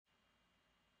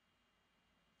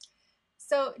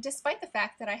So, despite the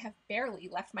fact that I have barely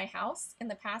left my house in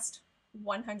the past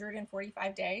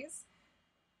 145 days,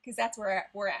 because that's where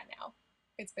we're at now,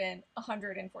 it's been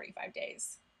 145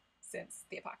 days since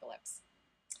the apocalypse.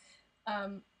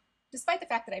 Um, Despite the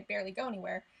fact that I barely go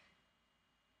anywhere,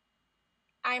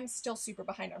 I'm still super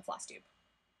behind on Flosstube.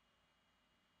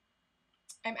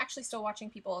 I'm actually still watching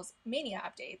people's Mania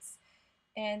updates,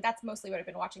 and that's mostly what I've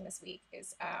been watching this week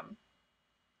is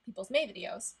people's May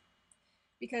videos,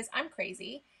 because I'm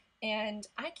crazy and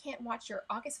I can't watch your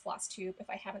August Flosstube if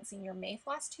I haven't seen your May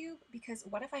Flosstube, because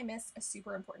what if I miss a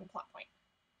super important plot point?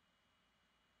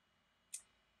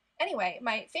 Anyway,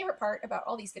 my favorite part about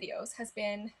all these videos has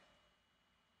been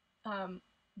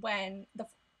when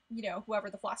whoever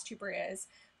the Flosstuber is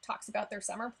talks about their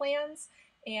summer plans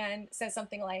and says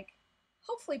something like,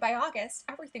 hopefully by August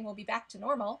everything will be back to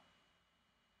normal.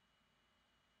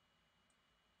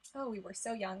 Oh, we were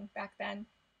so young back then.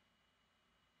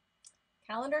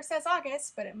 Calendar says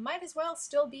August, but it might as well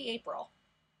still be April.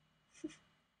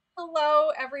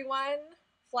 Hello, everyone.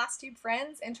 Flosstube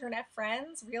friends, internet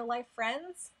friends, real life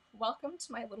friends. Welcome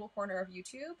to my little corner of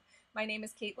YouTube. My name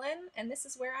is Caitlin, and this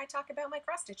is where I talk about my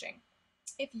cross-stitching.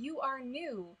 If you are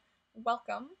new,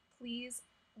 welcome. Please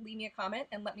leave me a comment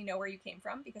and let me know where you came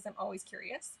from, because I'm always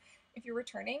curious. If you're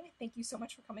returning, thank you so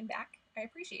much for coming back. I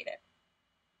appreciate it.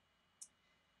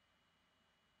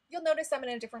 You'll notice I'm in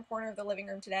a different corner of the living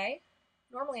room today.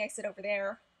 Normally I sit over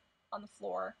there on the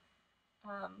floor,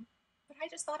 but I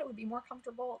just thought it would be more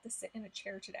comfortable to sit in a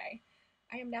chair today.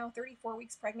 I am now 34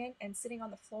 weeks pregnant, and sitting on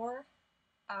the floor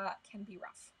can be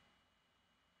rough.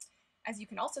 As you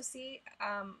can also see,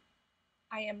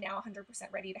 I am now 100%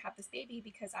 ready to have this baby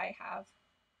because I have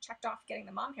checked off getting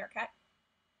the mom haircut.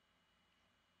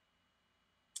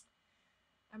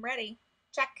 I'm ready.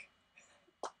 Check.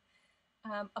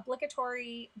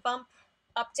 Obligatory bump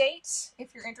update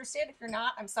if you're interested. If you're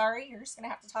not, I'm sorry. You're just going to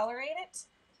have to tolerate it.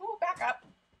 Ooh, back up.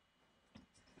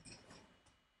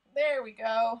 There we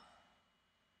go.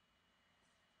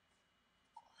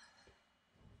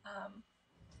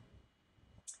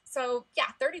 So yeah,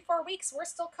 34 weeks, we're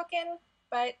still cooking,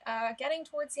 but getting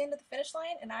towards the end of the finish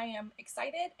line, and I am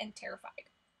excited and terrified,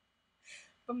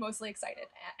 but mostly excited.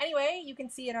 Anyway, you can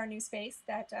see in our new space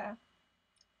that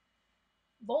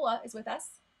Lola is with us,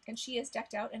 and she is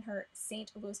decked out in her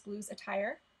St. Louis Blues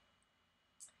attire,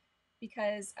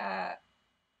 because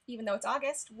even though it's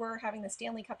August, we're having the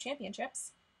Stanley Cup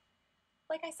Championships.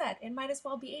 Like I said, it might as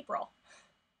well be April.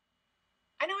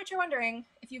 I know what you're wondering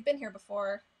if you've been here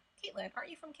before. Caitlin, aren't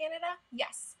you from Canada?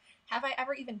 Yes. Have I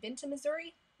ever even been to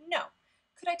Missouri? No.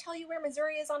 Could I tell you where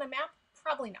Missouri is on a map?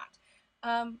 Probably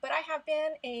not. But I have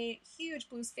been a huge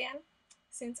Blues fan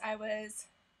since I was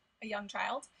a young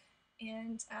child,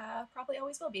 and probably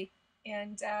always will be.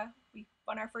 And we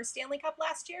won our first Stanley Cup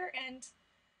last year, and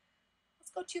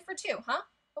let's go 2 for 2, huh?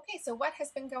 Okay, so what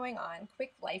has been going on?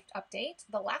 Quick life update.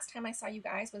 The last time I saw you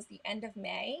guys was the end of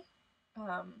May,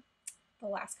 the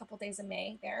last couple days of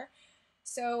May there.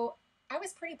 So I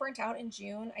was pretty burnt out in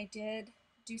June. I did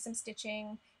do some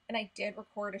stitching, and I did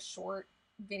record a short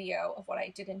video of what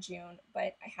I did in June,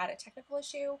 but I had a technical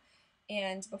issue,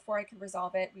 and before I could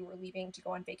resolve it, we were leaving to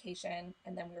go on vacation,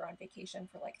 and then we were on vacation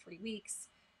for like 3 weeks.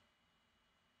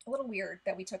 A little weird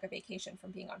that we took a vacation from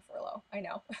being on furlough, I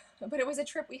know, but it was a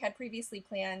trip we had previously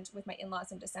planned with my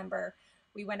in-laws in December.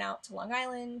 We went out to Long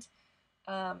Island,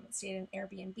 stayed in an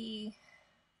Airbnb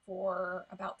for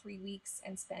about 3 weeks,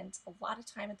 and spent a lot of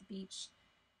time at the beach.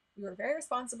 We were very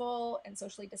responsible and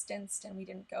socially distanced, and we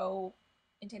didn't go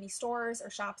into any stores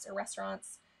or shops or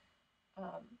restaurants.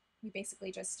 We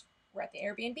basically just were at the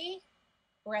Airbnb,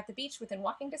 we're at the beach within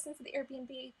walking distance of the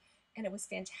Airbnb, and it was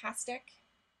fantastic.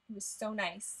 It was so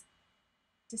nice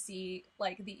to see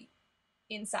like the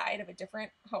inside of a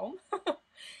different home.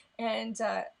 And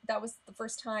that was the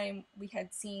first time we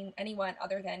had seen anyone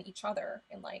other than each other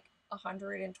in like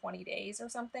 120 days or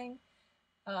something.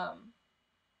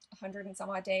 100 and some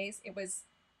odd days. It was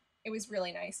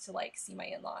really nice to like see my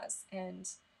in-laws and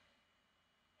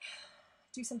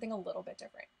do something a little bit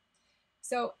different.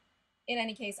 So in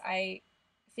any case, I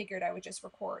figured I would just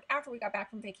record after we got back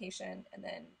from vacation, and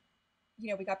then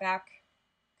we got back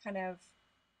kind of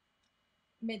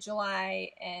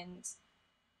mid-July and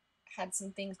had some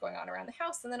things going on around the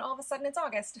house, and then all of a sudden it's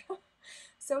August.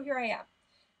 So here I am.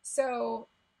 So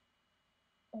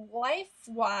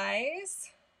life-wise,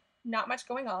 not much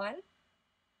going on.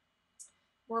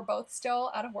 We're both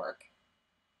still out of work.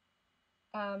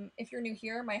 If you're new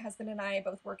here, my husband and I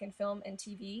both work in film and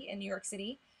TV in New York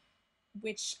City,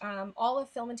 which all of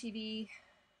film and TV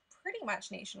pretty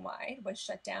much nationwide was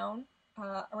shut down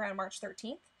around March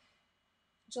 13th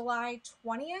July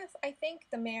 20th, I think,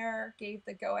 the mayor gave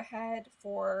the go-ahead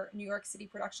for New York City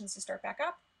productions to start back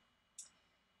up.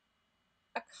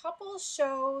 A couple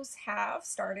shows have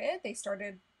started. They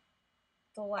started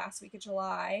the last week of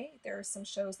July. There are some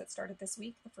shows that started this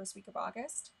week, the first week of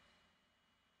August.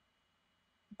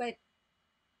 But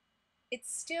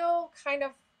it's still kind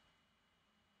of,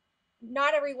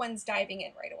 not everyone's diving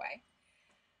in right away.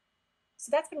 So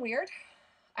that's been weird.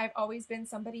 I've always been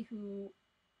somebody who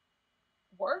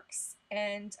works,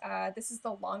 and this is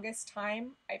the longest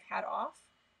time I've had off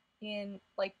in,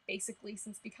 like, basically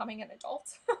since becoming an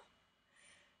adult.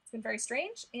 It's been very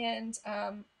strange, and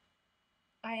I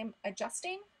am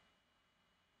adjusting.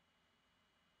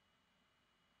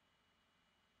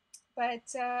 But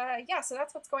yeah, so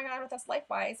that's what's going on with us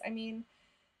life-wise. I mean,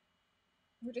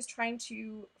 we're just trying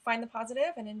to find the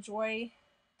positive and enjoy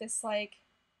this, like,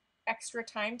 extra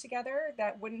time together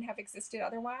that wouldn't have existed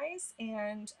otherwise,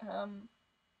 and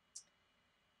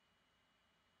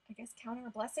I guess count our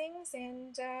blessings,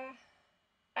 and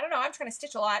I don't know, I'm trying to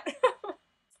stitch a lot.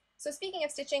 So speaking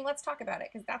of stitching, let's talk about it,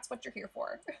 because that's what you're here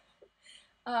for.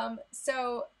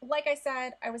 So like I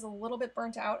said, I was a little bit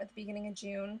burnt out at the beginning of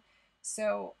June,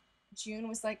 so June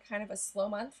was like kind of a slow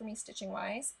month for me stitching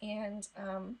wise, and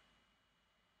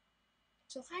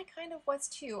July kind of was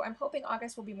too. I'm hoping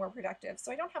August will be more productive.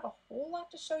 So I don't have a whole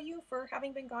lot to show you for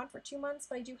having been gone for 2 months,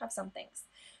 but I do have some things.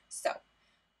 So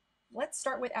let's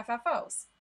start with FFOs.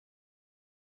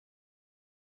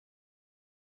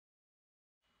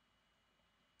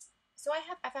 So I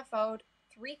have FFO'd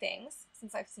 3 things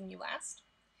since I've seen you last.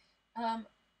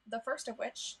 The first of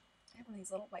which, I have one of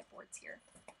these little whiteboards here.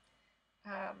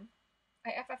 I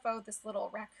FFO'd this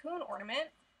little raccoon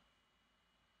ornament.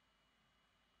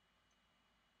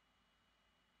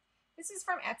 This is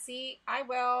from Etsy. I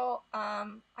will,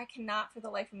 I cannot for the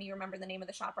life of me remember the name of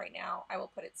the shop right now. I will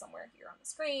put it somewhere here on the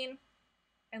screen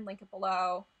and link it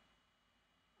below.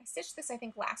 I stitched this, I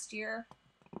think, last year.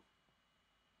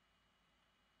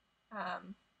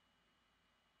 And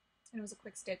it was a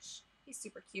quick stitch. He's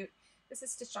super cute. This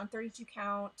is stitched on 32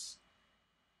 count,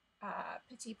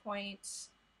 Petit Point,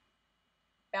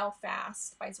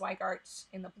 Belfast by Zweigart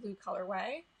in the blue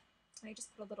colorway. And I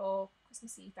just put a little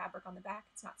Christmassy fabric on the back.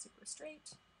 It's not super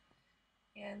straight.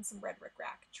 And some red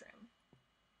rickrack trim.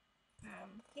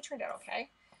 He turned out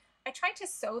okay. I tried to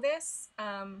sew this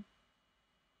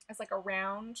as like a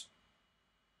round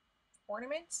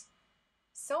ornament.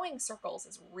 Sewing circles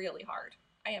is really hard.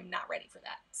 I am not ready for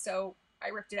that. So I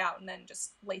ripped it out and then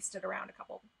just laced it around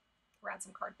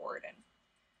some cardboard and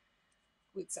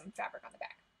glued some fabric on the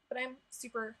back. But I'm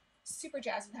super, super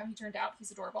jazzed with how he turned out.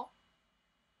 He's adorable.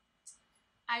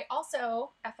 I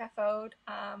also FFO'd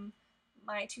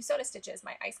my 2 soda stitches,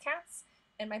 my ice cats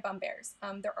and my bum bears.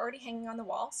 They're already hanging on the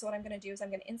wall, so what I'm going to do is I'm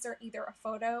going to insert either a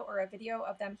photo or a video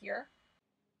of them here.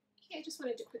 Okay, I just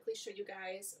wanted to quickly show you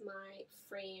guys my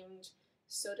framed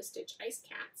soda stitch ice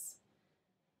cats.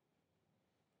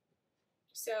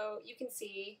 So you can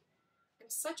see I'm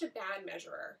such a bad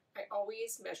measurer. I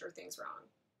always measure things wrong,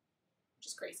 which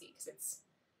is crazy because it's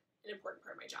an important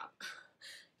part of my job.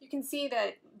 You can see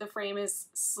that the frame is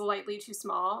slightly too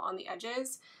small on the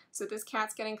edges. So this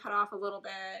cat's getting cut off a little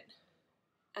bit,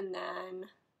 and then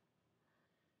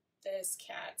this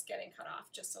cat's getting cut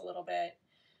off just a little bit.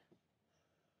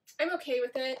 I'm okay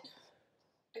with it.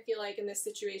 I feel like in this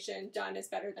situation, done is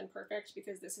better than perfect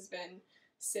because this has been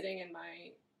sitting in my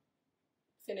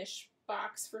finish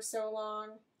box for so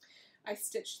long. I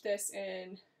stitched this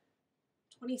in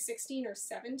 2016 or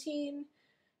 17.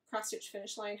 Cross Stitch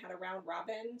Finish Line had a round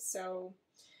robin, so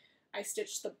I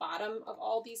stitched the bottom of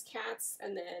all these cats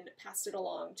and then passed it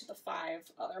along to the 5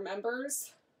 other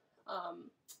members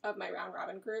of my round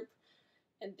robin group,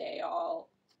 and they all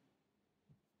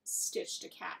stitched a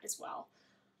cat as well.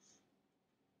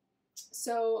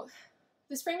 So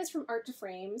this frame is from Art to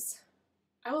Frames.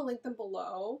 I will link them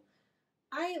below.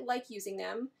 I like using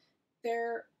them.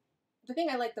 The thing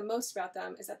I like the most about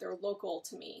them is that they're local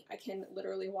to me. I can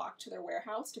literally walk to their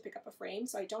warehouse to pick up a frame,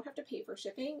 so I don't have to pay for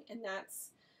shipping, and that's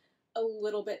a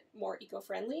little bit more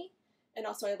eco-friendly. And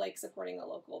also I like supporting a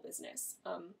local business.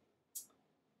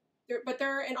 But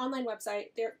they're an online website.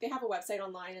 They have a website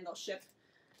online, and they'll ship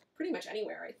pretty much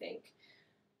anywhere, I think.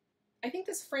 I think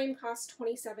this frame costs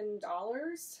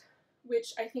 $27,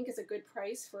 which I think is a good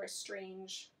price for a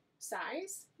strange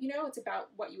size. You know, it's about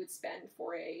what you would spend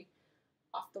for a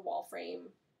off-the-wall frame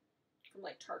from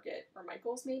like Target or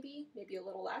Michael's, maybe a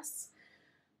little less.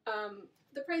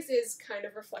 The price is kind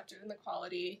of reflected in the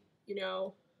quality, you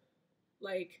know,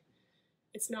 like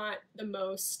it's not the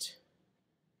most,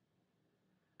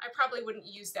 I probably wouldn't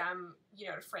use them, you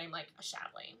know, to frame like a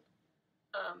chatelaine.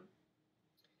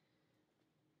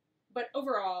 But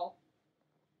overall,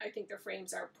 I think their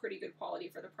frames are pretty good quality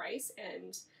for the price,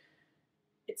 and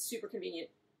it's super convenient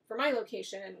for my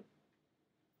location.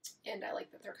 And I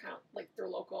like that they're kind of like they're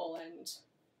local, and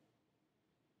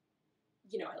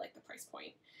you know, I like the price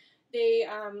point. They,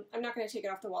 I'm not going to take it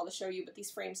off the wall to show you, but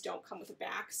these frames don't come with a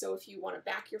back. So if you want to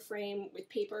back your frame with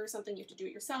paper or something, you have to do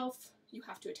it yourself. You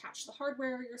have to attach the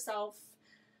hardware yourself.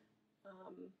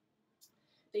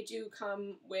 They do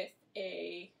come with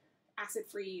a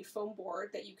acid-free foam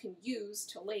board that you can use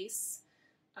to lace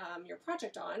your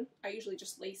project on. I usually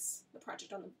just lace the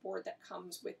project on the board that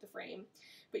comes with the frame,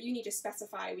 but you need to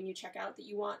specify when you check out that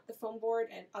you want the foam board,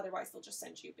 and otherwise they'll just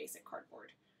send you basic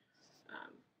cardboard.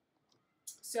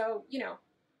 So, you know,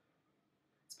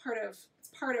 it's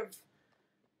part of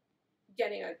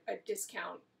getting a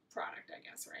discount product, I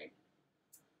guess, right?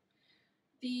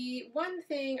 The one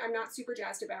thing I'm not super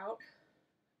jazzed about,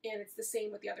 and it's the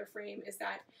same with the other frame, is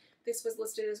that this was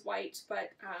listed as white,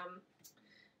 but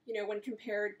you know, when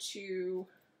compared to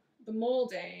the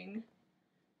molding,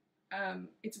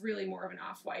 it's really more of an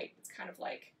off-white. It's kind of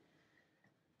like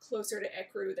closer to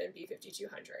ecru than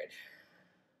B5200.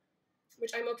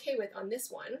 Which I'm okay with on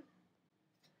this one.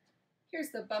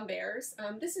 Here's the Bum Bears.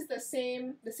 This is the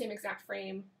same exact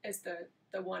frame as the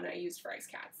one I used for Ice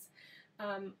Cats.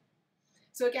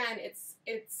 So again,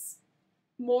 it's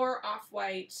more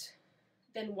off-white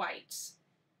than white.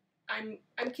 I'm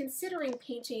considering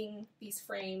painting these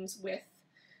frames with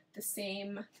the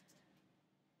same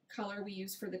color we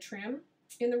use for the trim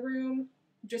in the room,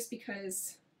 just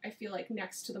because I feel like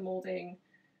next to the molding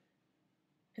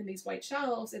and these white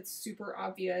shelves, it's super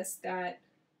obvious that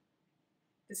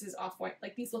this is off-white.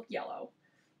 Like, these look yellow,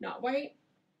 not white.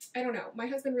 I don't know. My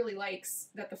husband really likes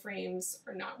that the frames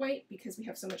are not white because we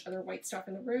have so much other white stuff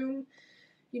in the room.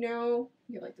 You know,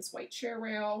 we have like this white chair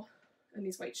rail and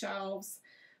these white shelves,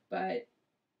 but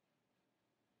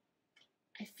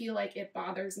I feel like it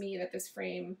bothers me that this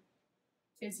frame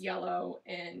is yellow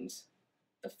and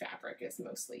the fabric is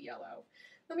mostly yellow.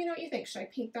 Let me know what you think. Should I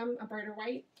paint them a brighter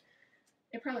white?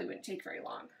 It probably wouldn't take very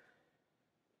long.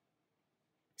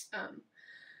 I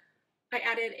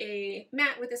added a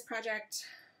mat with this project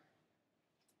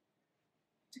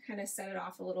to kind of set it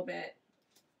off a little bit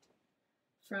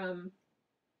from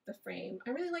the frame. I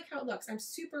really like how it looks. I'm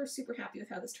super, super happy with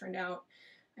how this turned out.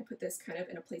 I put this kind of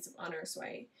in a place of honor so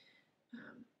I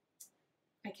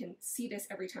can see this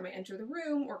every time I enter the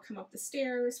room or come up the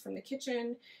stairs from the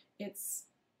kitchen. It's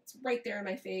right there in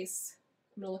my face.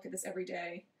 I'm gonna look at this every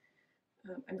day.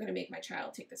 I'm going to make my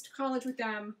child take this to college with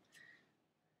them.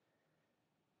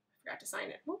 I forgot to sign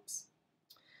it. Whoops.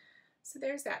 So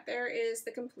there's that. There is the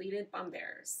completed Bum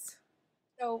Bears.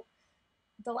 So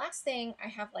the last thing I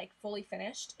have like fully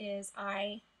finished is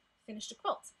I finished a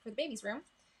quilt for the baby's room.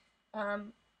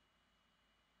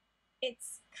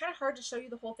 It's kind of hard to show you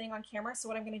the whole thing on camera, so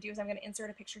what I'm going to do is I'm going to insert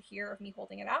a picture here of me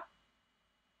holding it up.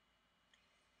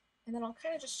 And then I'll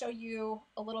kind of just show you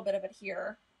a little bit of it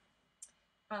here.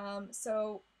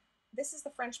 So this is the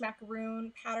French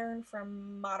macaroon pattern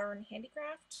from Modern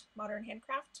Handicraft.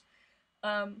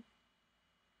 I'll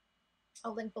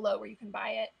link below where you can buy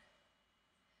it.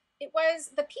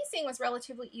 The piecing was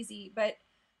relatively easy, but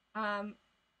I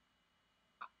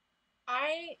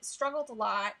struggled a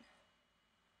lot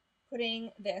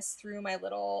putting this through my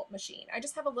little machine. I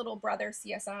just have a little Brother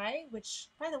CSI, which,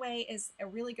 by the way, is a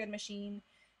really good machine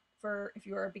for if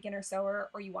you're a beginner sewer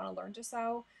or you want to learn to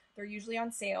sew. They're usually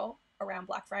on sale around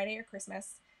Black Friday or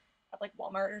Christmas at like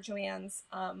Walmart or Joann's.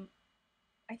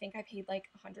 I think I paid like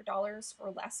 $100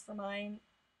 or less for mine.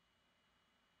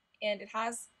 And it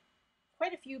has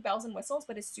quite a few bells and whistles,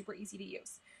 but it's super easy to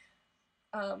use.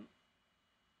 But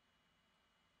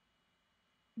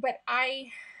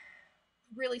I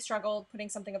really struggled putting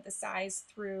something of this size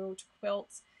through to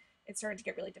quilts. It started to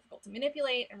get really difficult to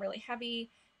manipulate and really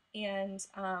heavy. And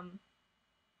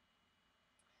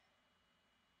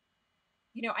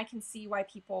you know, I can see why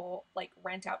people like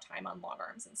rent out time on long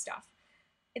arms and stuff.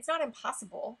 It's not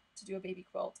impossible to do a baby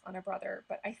quilt on a Brother,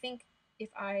 but I think if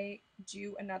I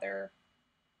do another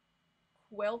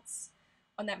quilt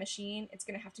on that machine, it's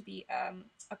going to have to be a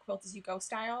quilt as you go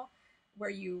style, where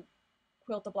you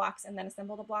quilt the blocks and then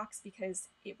assemble the blocks, because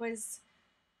it was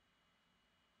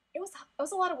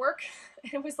a lot of work.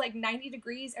 It was like 90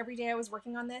 degrees every day I was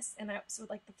working on this, and so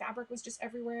like the fabric was just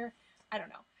everywhere. I don't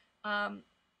know.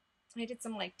 I did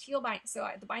some like teal bind. So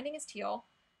the binding is teal,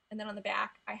 and then on the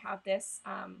back I have this.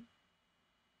 You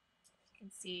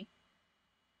can see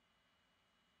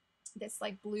this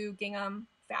like blue gingham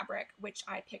fabric, which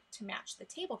I picked to match the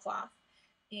tablecloth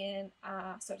in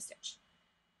Sew to Stitch.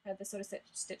 the Soda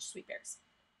Stitch Sweet Bears.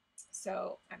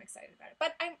 So I'm excited about it.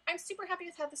 But I'm super happy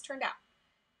with how this turned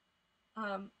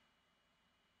out.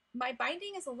 My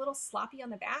binding is a little sloppy on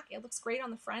the back. It looks great on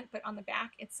the front, but on the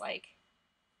back it's like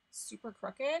super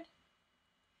crooked.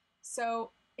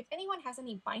 So if anyone has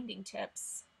any binding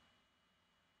tips,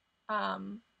 I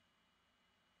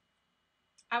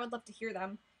would love to hear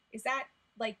them. Is that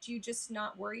like, do you just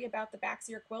not worry about the backs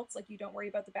of your quilts? Like you don't worry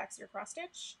about the backs of your cross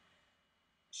stitch?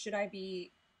 Should I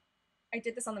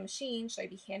did this on the machine. Should I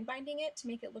be hand binding it to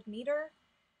make it look neater?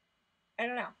 I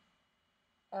don't know.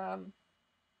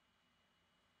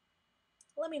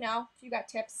 Let me know if you got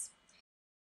tips.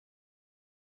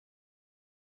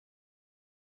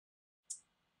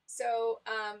 So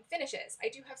finishes. I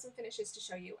do have some finishes to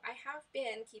show you. I have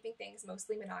been keeping things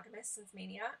mostly monogamous since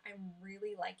Mania. I'm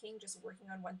really liking just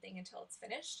working on one thing until it's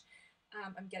finished.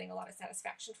 I'm getting a lot of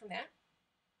satisfaction from that.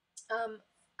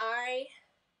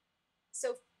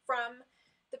 So from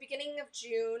the beginning of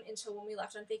June until when we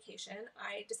left on vacation,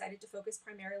 I decided to focus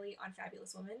primarily on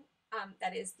Fabulous Woman.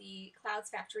 That is the Clouds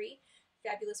Factory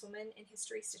Fabulous Woman in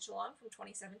History Stitch Along from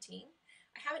 2017.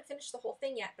 I haven't finished the whole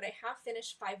thing yet, but I have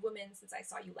finished 5 women since I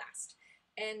saw you last.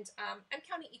 And I'm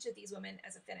counting each of these women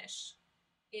as a finish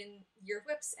in Year of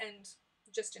Whips and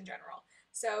just in general.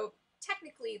 So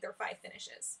technically they're 5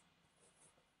 finishes,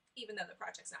 even though the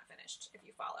project's not finished, if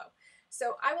you follow.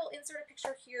 So I will insert a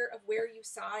picture here of where you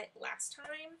saw it last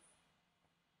time.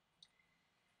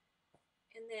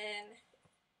 And then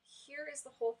here is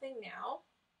the whole thing now.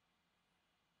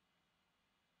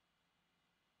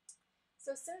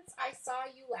 So since I saw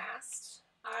you last,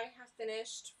 I have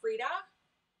finished Frida,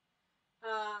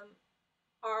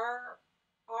 R.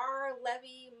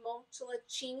 Levi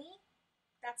Montalcini,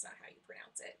 that's not how you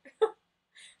pronounce it,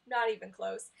 not even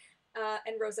close,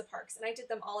 and Rosa Parks, and I did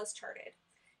them all as charted.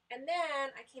 And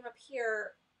then I came up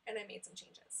here and I made some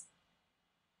changes.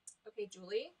 Okay,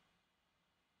 Julie,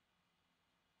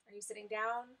 are you sitting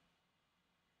down?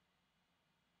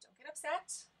 Don't get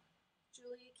upset.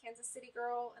 Julie, Kansas City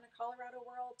girl in a Colorado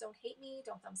world, don't hate me,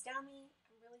 don't thumbs down me.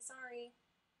 I'm really sorry.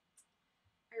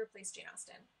 I replaced Jane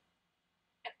Austen.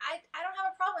 And I don't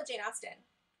have a problem with Jane Austen.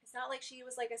 It's not like she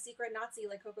was like a secret Nazi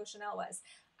like Coco Chanel was.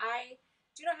 I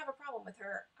do not have a problem with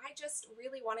her. I just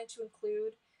really wanted to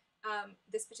include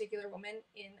this particular woman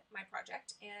in my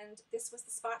project, and this was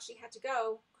the spot she had to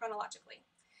go chronologically.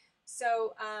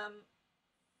 So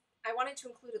I wanted to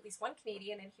include at least one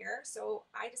Canadian in here, so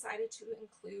I decided to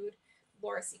include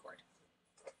Laura Secord.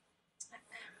 Bring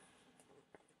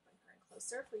her in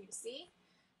closer for you to see.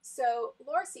 So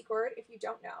Laura Secord, if you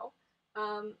don't know,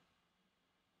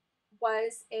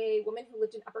 was a woman who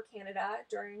lived in Upper Canada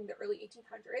during the early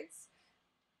 1800s.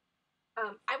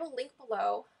 I will link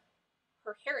below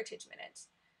her Heritage Minute.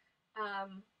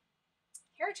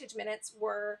 Heritage Minutes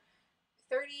were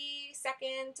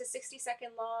 30-second to 60-second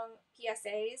long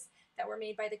PSAs that were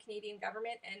made by the Canadian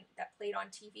government and that played on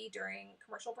TV during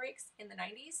commercial breaks in the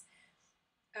 90s.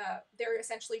 They're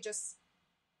essentially just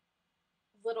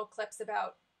little clips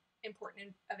about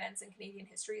important events in Canadian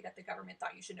history that the government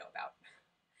thought you should know about.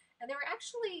 And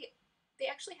they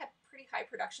actually had pretty high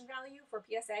production value for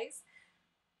PSAs.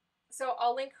 So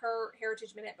I'll link her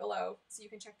Heritage Minute below so you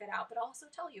can check that out, but I'll also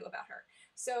tell you about her.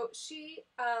 So she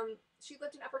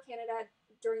lived in Upper Canada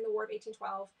during the War of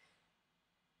 1812.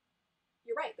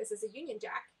 You're right, this is a Union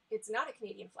Jack. It's not a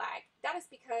Canadian flag. That is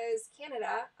because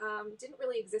Canada didn't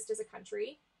really exist as a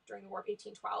country during the War of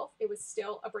 1812. It was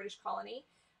still a British colony.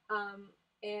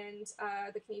 And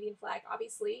the Canadian flag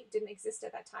obviously didn't exist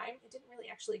at that time. It didn't really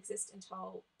actually exist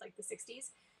until like the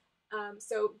 60s.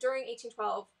 So during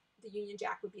 1812, the Union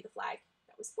Jack would be the flag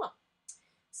that was flown.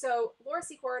 So Laura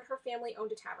Secord, her family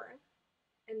owned a tavern,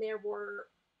 and there were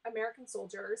American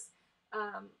soldiers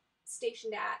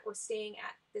stationed at or staying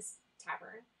at this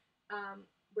tavern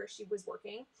where she was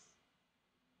working.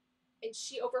 And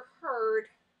she overheard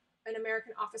an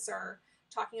American officer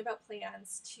talking about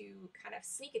plans to kind of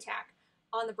sneak attack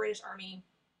on the British Army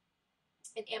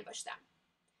and ambush them.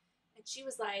 And she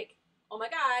was like, oh my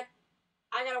God,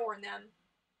 I gotta warn them.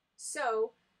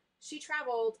 So she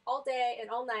traveled all day and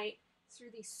all night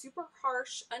through the super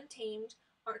harsh, untamed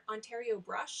Ontario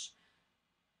brush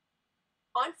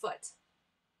on foot.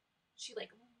 She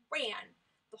like ran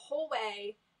the whole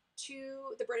way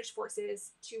to the British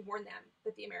forces to warn them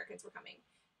that the Americans were coming.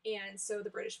 And so the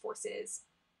British forces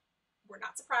were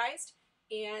not surprised,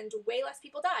 and way less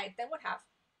people died than would have.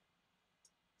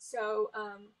 So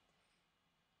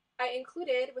I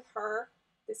included with her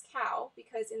this cow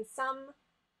because in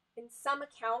some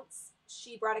accounts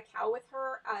she brought a cow with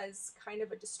her as kind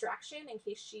of a distraction in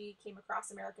case she came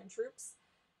across American troops.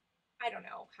 I don't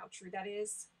know how true that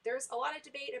is. There's a lot of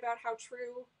debate about how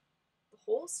true the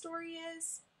whole story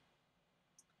is.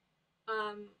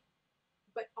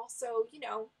 But also, you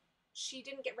know, she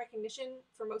didn't get recognition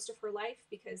for most of her life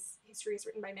because history is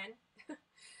written by men.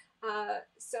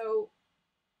 So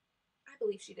I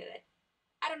believe she did it.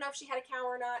 I don't know if she had a cow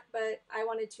or not, but I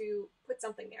wanted to put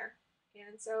something there.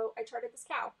 And so I charted this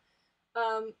cow.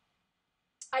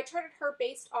 I charted her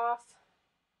based off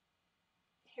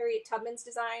Harriet Tubman's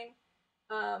design,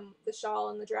 the shawl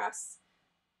and the dress.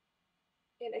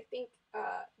 And I think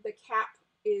the cap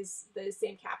is the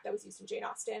same cap that was used in Jane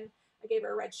Austen. I gave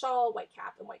her a red shawl, white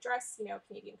cap, and white dress, you know,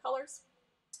 Canadian colors.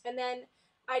 And then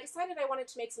I decided I wanted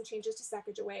to make some changes to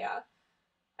Sacagawea.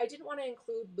 I didn't want to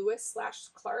include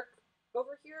Lewis/Clark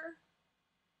over here,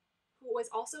 who was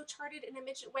also charted in a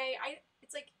midget way. I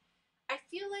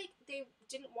feel like they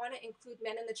didn't want to include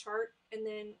men in the chart, and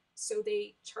then so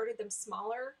they charted them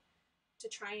smaller to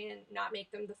try and not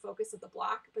make them the focus of the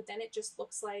block, but then it just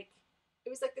looks like, it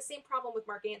was like the same problem with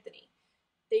Mark Anthony.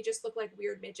 They just look like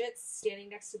weird midgets standing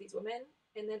next to these women,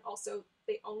 and then also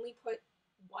they only put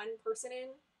one person in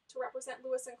to represent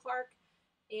Lewis and Clark,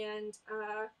 and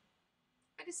I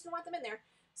just didn't want them in there.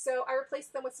 So I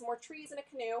replaced them with some more trees and a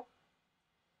canoe,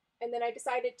 and then I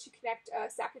decided to connect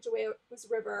Sacagawea's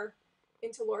river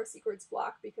into Laura Secor's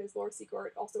block because Laura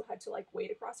Secord also had to like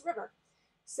wade across a river.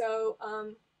 So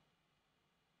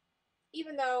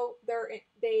even though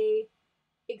they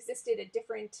existed at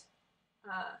different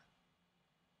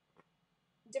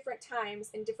times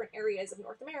in different areas of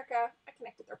North America, I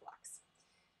connected their blocks.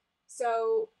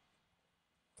 So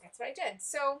that's what I did.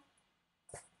 So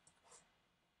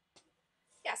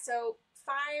yeah, so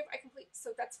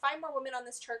that's 5 more women on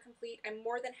this chart complete. I'm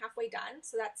more than halfway done,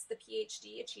 so that's the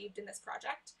PhD achieved in this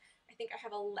project. I think I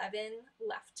have 11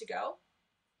 left to go,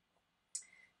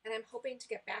 and I'm hoping to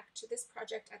get back to this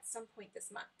project at some point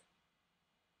this month.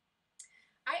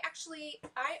 I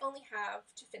only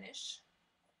have to finish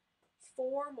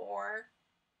 4 more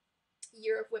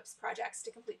Year of Whips projects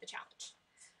to complete the challenge.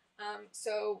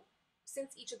 So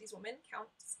since each of these women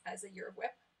counts as a Year of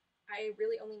Whip, I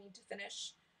really only need to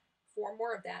finish 4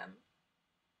 more of them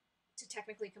to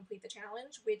technically complete the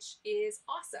challenge, which is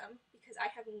awesome because I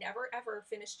have never ever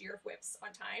finished Year of Whips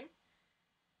on time.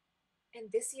 And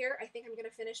this year, I think I'm going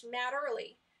to finish mad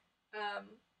early.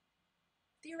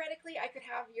 Theoretically, I could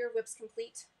have Year of Whips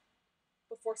complete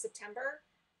before September,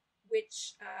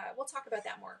 which we'll talk about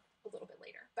that more a little bit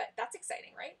later. But that's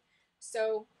exciting, right?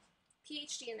 So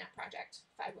PhD in that project,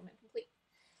 5 women complete.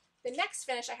 The next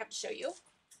finish I have to show you,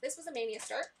 this was a Mania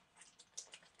start.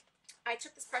 I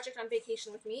took this project on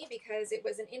vacation with me because it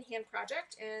was an in-hand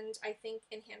project, and I think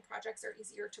in-hand projects are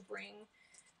easier to bring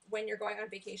when you're going on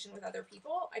vacation with other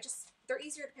people. They're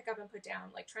easier to pick up and put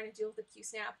down, like trying to deal with the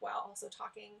Q-snap while also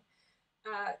talking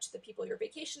to the people you're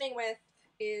vacationing with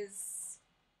is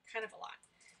kind of a lot.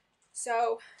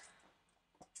 So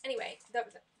anyway,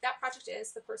 that project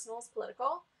is The Personal is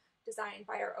Political, designed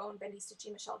by our own Bendy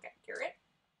Stitchy Michelle Garrett.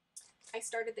 I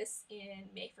started this in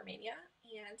May for Mania,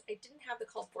 and I didn't have the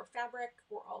called for fabric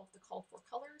or all of the called for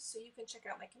colors, so you can check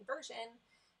out my conversion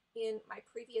in my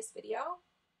previous video,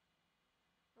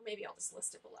 or maybe I'll just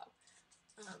list it below.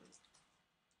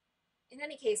 In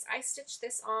any case, I stitched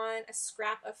this on a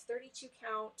scrap of 32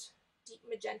 count Deep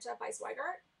Magenta by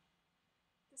Zweigart.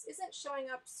 This isn't showing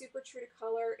up super true to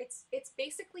color. It's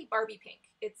basically Barbie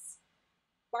pink. It's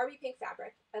Barbie pink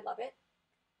fabric. I love it.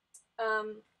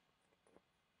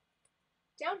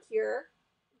 Down here,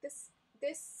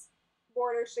 this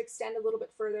border should extend a little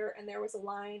bit further, and there was a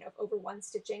line of over 1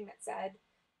 stitching that said,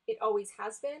 "It always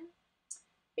has been."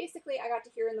 Basically, I got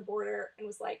to here in the border and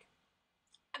was like,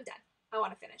 I'm done. I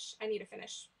want to finish. I need to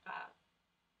finish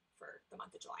for the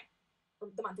month of July, or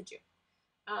the month of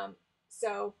June.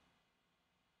 So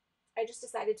I just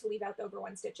decided to leave out the over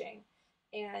 1 stitching,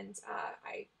 and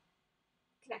I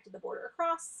connected the border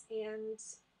across and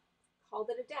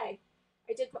called it a day.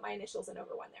 I did put my initials in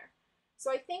over 1 there.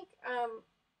 So I think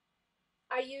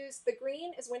I used the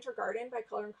green is Winter Garden by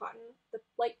Color and Cotton. The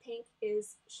light pink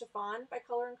is Chiffon by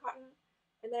Color and Cotton.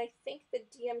 And then I think the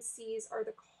DMCs are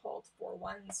the called for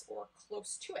ones or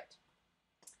close to it.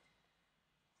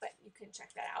 But you can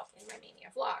check that out in my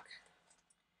Mania vlog.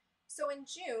 So in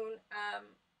June,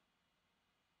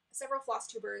 several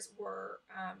Flosstubers were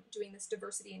doing this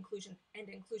diversity, inclusion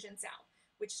sal,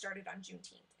 which started on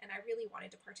Juneteenth, and I really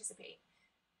wanted to participate.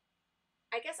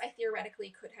 I guess I theoretically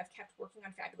could have kept working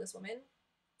on Fabulous Women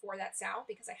for that sal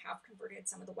because I have converted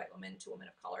some of the white women to women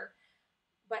of color,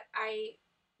 but I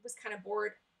was kind of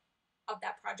bored of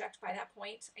that project by that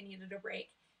point. I needed a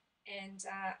break, and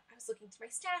I was looking through my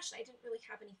stash, and I didn't really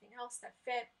have anything else that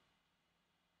fit.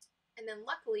 And then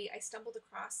luckily, I stumbled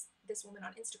across this woman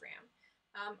on Instagram.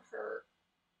 Her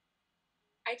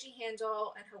IG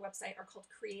handle and her website are called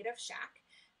Creative Shack.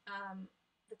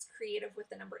 That's creative with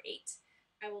the number 8.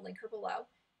 I will link her below.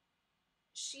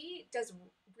 She does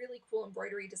really cool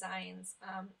embroidery designs,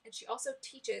 and she also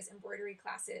teaches embroidery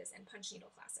classes and punch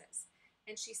needle classes.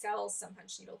 And she sells some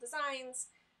punch needle designs,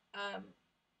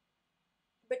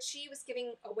 but she was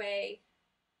giving away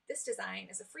this design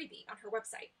as a freebie on her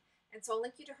website. And so I'll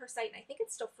link you to her site, and I think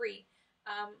it's still free.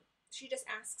 She just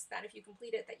asks that if you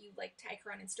complete it, that you like tag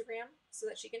her on Instagram so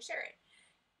that she can share it.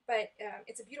 But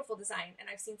it's a beautiful design, and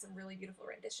I've seen some really beautiful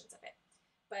renditions of it.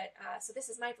 But so this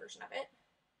is my version of it.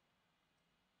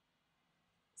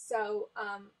 So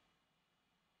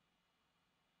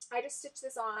I just stitched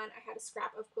this on. I had a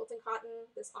scrap of quilting cotton,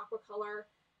 this aqua color.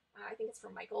 I think it's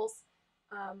from Michael's.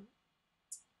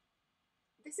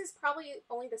 This is probably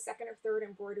only the second or third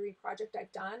embroidery project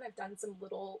I've done. I've done some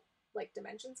little like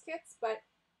dimensions kits, but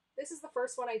this is the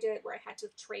first one I did where I had to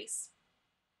trace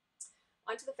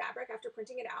onto the fabric after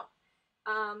printing it out.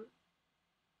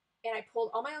 And I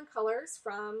pulled all my own colors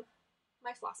from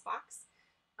my floss box.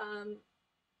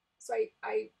 So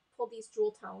I pulled these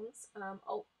jewel tones.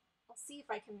 I'll see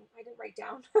if I can, I didn't write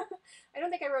down. I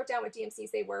don't think I wrote down what DMCs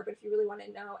they were, but if you really want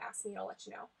to know, ask me and I'll let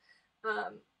you know.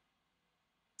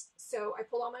 So I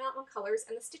pulled all my own colors,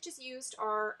 and the stitches used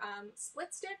are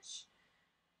split stitch,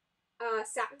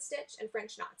 satin stitch, and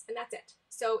French knots, and that's it.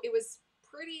 So it was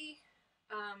pretty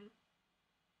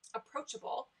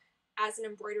approachable as an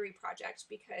embroidery project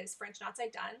because French knots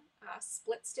I'd done,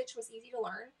 split stitch was easy to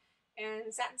learn,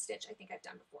 and satin stitch I think I've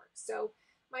done before. So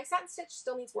my satin stitch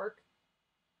still needs work.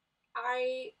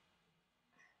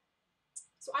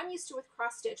 So I'm used to with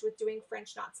cross stitch with doing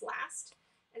French knots last,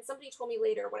 and somebody told me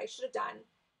later what I should have done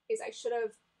is I should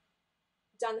have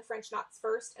done the French knots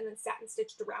first and then satin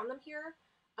stitched around them here,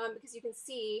 because you can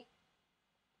see,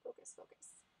 focus.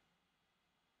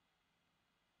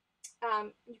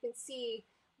 You can see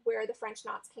where the French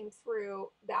knots came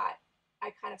through that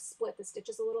I kind of split the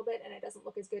stitches a little bit and it doesn't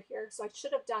look as good here. So I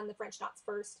should have done the French knots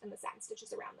first and the satin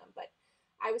stitches around them, but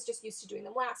I was just used to doing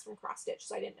them last from cross stitch,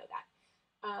 so I didn't know that.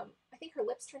 I think her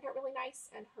lips turned out really nice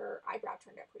and her eyebrow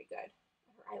turned out pretty good,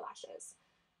 and her eyelashes.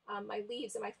 My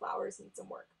leaves and my flowers need some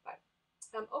work, but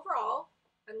overall,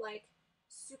 I'm like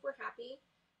super happy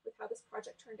with how this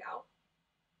project turned out.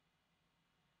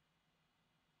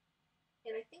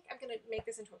 And I think I'm going to make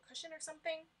this into a cushion or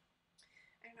something.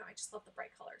 I don't know, I just love the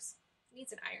bright colors. It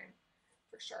needs an iron,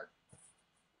 for sure.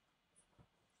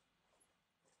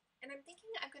 And I'm thinking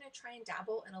I'm going to try and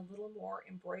dabble in a little more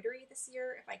embroidery this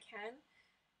year if I can.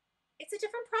 It's a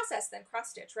different process than cross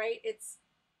stitch, right? It's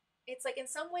like in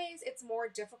some ways it's more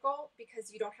difficult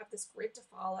because you don't have this grid to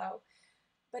follow,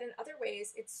 but in other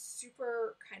ways it's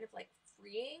super kind of like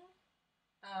freeing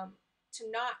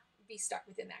to not be stuck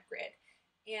within that grid.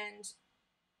 And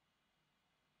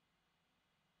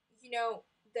you know,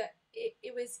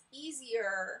 it was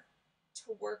easier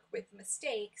to work with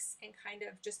mistakes and kind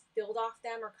of just build off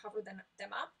them or cover them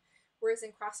up, whereas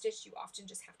in cross stitch you often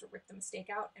just have to rip the mistake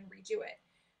out and redo it.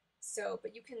 So,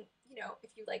 but you can, you know,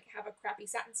 if you like have a crappy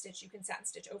satin stitch, you can satin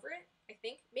stitch over it, I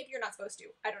think. Maybe you're not supposed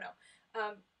to, I don't know.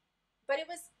 But it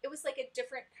was like a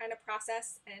different kind of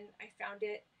process, and I found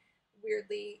it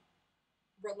weirdly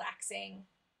relaxing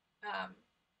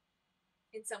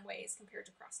in some ways compared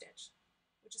to cross stitch,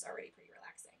 which is already pretty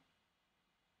relaxing.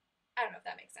 I don't know if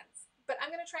that makes sense, but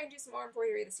I'm going to try and do some more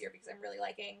embroidery this year because I'm really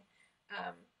liking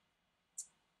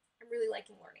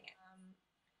learning it.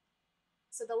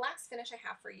 So the last finish I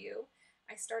have for you,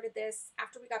 I started this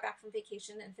after we got back from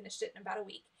vacation and finished it in about a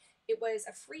week. It was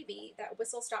a freebie that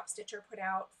Whistle Stop Stitcher put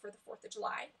out for the 4th of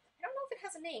July. I don't know if it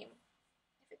has a name.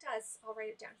 If it does, I'll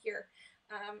write it down here.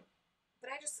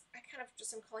 But I kind of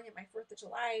just am calling it my 4th of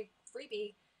July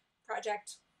freebie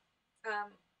project.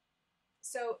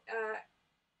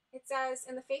 It says,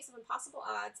 in the face of impossible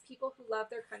odds, people who love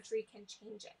their country can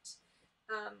change it,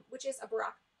 which is a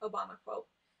Barack Obama quote.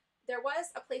 There was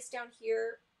a place down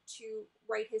here to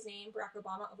write his name, Barack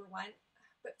Obama, over one,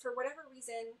 but for whatever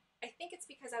reason, I think it's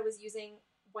because I was using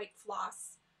white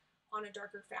floss on a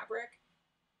darker fabric.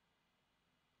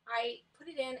 I put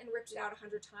it in and ripped it out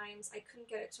 100 times. I couldn't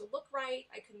get it to look right.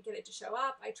 I couldn't get it to show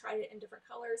up. I tried it in different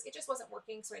colors. It just wasn't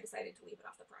working, so I decided to leave it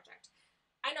off the project.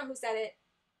 I know who said it.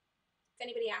 If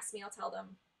anybody asks me, I'll tell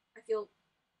them. I feel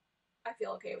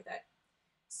okay with it.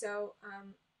 So,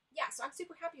 yeah, so I'm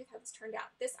super happy with how this turned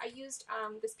out. I used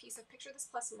this piece of Picture This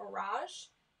Plus Mirage,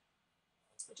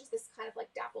 which is this kind of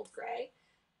like dappled gray,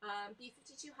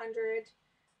 B5200.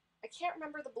 I can't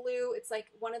remember the blue. It's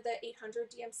like one of the 800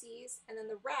 DMCs, and then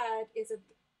the red is a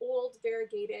old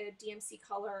variegated DMC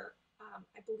color.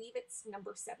 I believe it's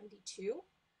number 72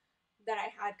 that I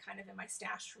had kind of in my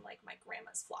stash from like my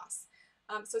grandma's floss.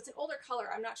 So it's an older color.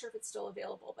 I'm not sure if it's still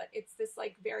available, but it's this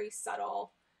like very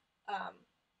subtle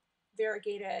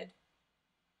variegated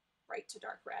bright to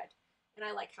dark red. And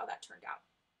I like how that turned out.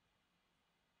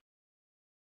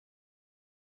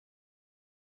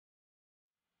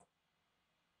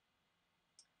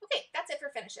 Okay, that's it for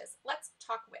finishes. Let's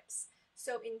talk whips.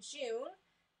 So in June,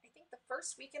 I think the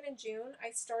first weekend in June,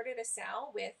 I started a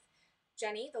sal with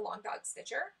Jenny, the Long Dog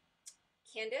Stitcher,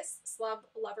 Candace, Slub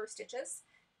Lover Stitches,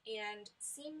 and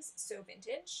Seems So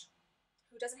Vintage,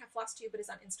 who doesn't have Flosstube but is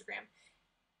on Instagram.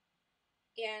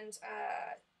 And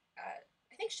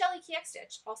I think Shelly Kieck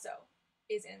Stitch also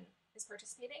is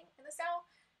participating in the sal.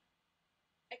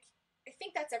 I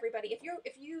think that's everybody. If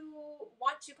you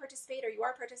want to participate or you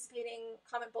are participating,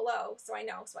 comment below so I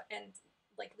know. And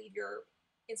like leave your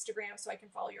Instagram so I can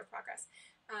follow your progress.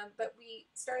 But we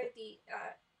started the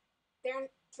Baron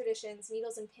Traditions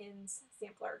Needles and Pins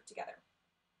sampler together.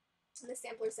 And the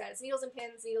sampler says, needles and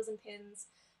pins,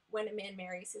 when a man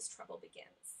marries, his trouble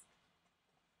begins.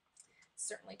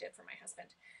 Certainly did for my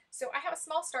husband. So I have a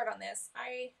small start on this.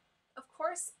 Of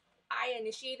course, I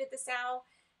initiated the sal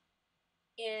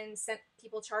and sent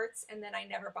people charts, and then I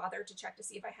never bothered to check to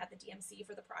see if I had the DMC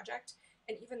for the project.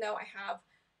 And even though I have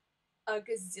a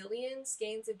gazillion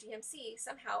skeins of DMC,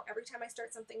 somehow every time I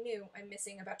start something new, I'm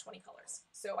missing about 20 colors.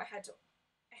 So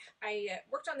I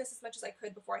worked on this as much as I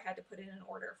could before I had to put it in an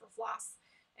order for floss,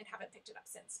 and haven't picked it up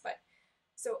since. But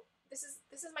so this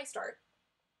is my start.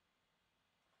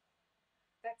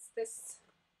 That's this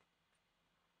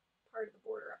part of the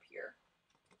border up here,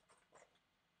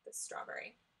 this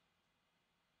strawberry.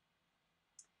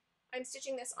 I'm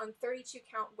stitching this on 32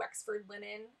 count Wexford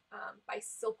linen by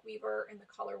Silk Weaver in the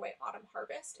colorway Autumn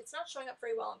Harvest. It's not showing up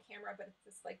very well on camera, but it's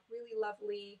this like really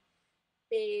lovely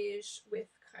beige with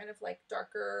kind of like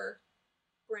darker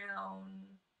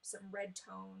brown, some red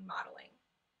tone modeling.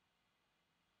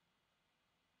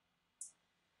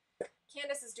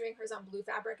 Candace is doing hers on blue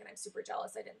fabric, and I'm super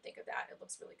jealous. I didn't think of that. It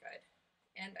looks really good.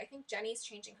 And I think Jenny's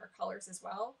changing her colors as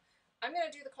well. I'm going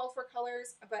to do the call for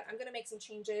colors, but I'm going to make some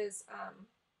changes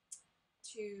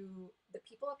to the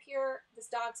people up here. This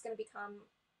dog's going to become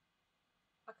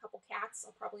a couple cats.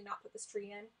 I'll probably not put this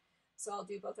tree in, so I'll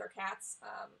do both our cats.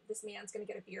 This man's going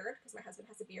to get a beard because my husband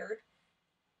has a beard.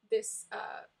 This,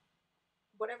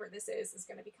 whatever this is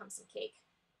going to become some cake,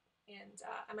 and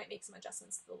I might make some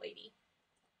adjustments to the lady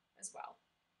as well.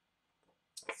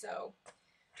 So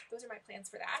those are my plans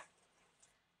for that.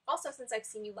 Also, since I've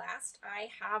seen you last, I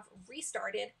have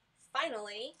restarted,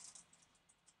 finally,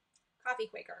 Coffee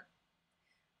Quaker.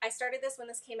 I started this when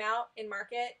this came out in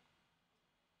Market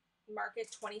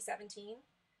 2017.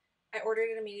 I ordered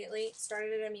it immediately,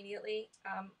 started it immediately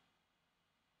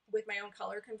with my own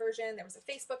color conversion. There was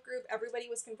a Facebook group. Everybody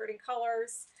was converting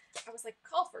colors. I was like,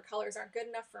 call for colors aren't good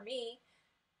enough for me.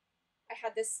 I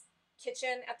had this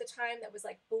kitchen at the time that was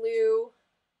like blue,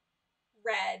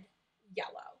 red,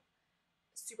 yellow.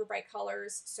 Super bright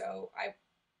colors. So I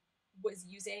was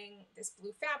using this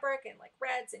blue fabric and like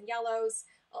reds and yellows.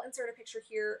 I'll insert a picture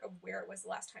here of where it was the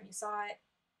last time you saw it.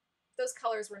 Those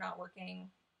colors were not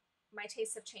working. My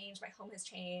tastes have changed. My home has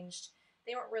changed.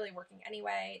 They weren't really working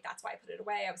anyway. That's why I put it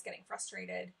away. I was getting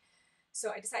frustrated.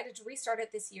 So I decided to restart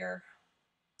it this year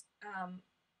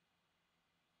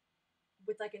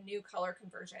with like a new color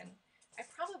conversion. I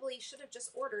probably should have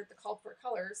just ordered the call for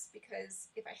colors, because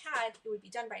if I had, it would be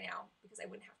done by now, because I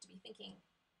wouldn't have to be thinking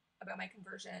about my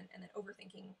conversion and then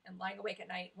overthinking and lying awake at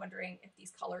night wondering if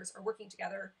these colors are working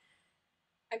together.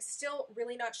 I'm still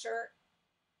really not sure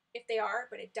if they are,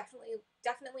 but it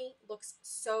definitely looks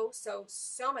so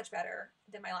much better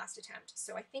than my last attempt.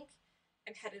 So I think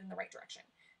I'm headed in the right direction.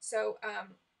 So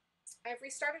I've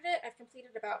restarted it. I've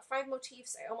completed about 5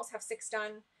 motifs. I almost have 6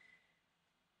 done.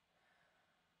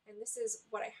 And this is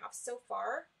what I have so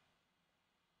far.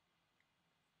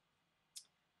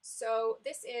 So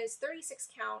this is 36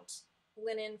 count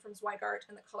linen from Zweigart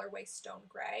in the colorway Stone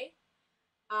Gray.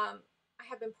 I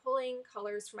have been pulling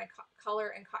colors from my color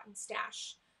and cotton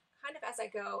stash kind of as I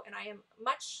go, and I am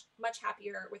much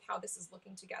happier with how this is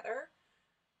looking together.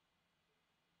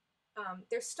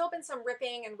 There's still been some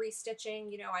ripping and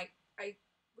restitching. You know, I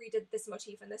redid this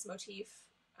motif and this motif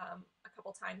a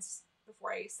couple times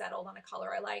before I settled on a color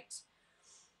I liked.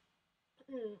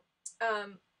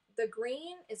 The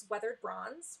green is Weathered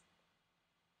Bronze.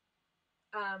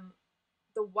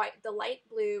 The light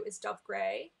blue is Dove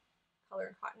Gray, color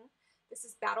and cotton. This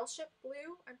is Battleship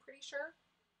Blue, I'm pretty sure.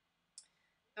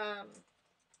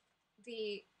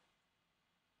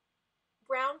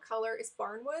 brown color is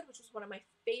Barnwood, which is one of my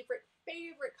favorite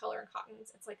color in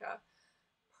cottons. It's like a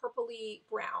purpley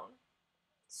brown,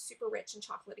 super rich and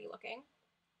chocolatey looking.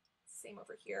 Same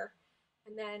over here.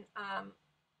 And then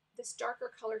this darker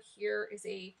color here is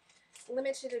a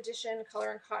limited edition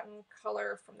color and cotton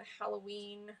color from the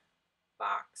Halloween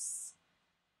box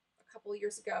a couple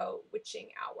years ago, Witching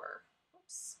Hour.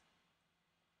 Oops.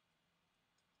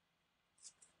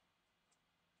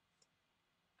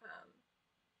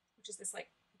 Which is this like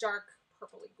dark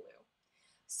purpley blue.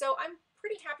 So I'm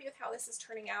pretty happy with how this is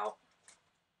turning out.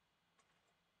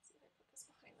 Let's see if I put this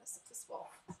behind this wall.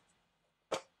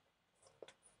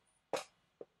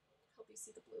 Help you see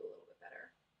the blue a little bit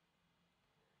better.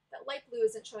 That light blue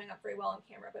isn't showing up very well on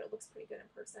camera, but it looks pretty good in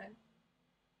person.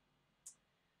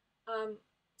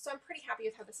 So I'm pretty happy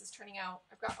with how this is turning out.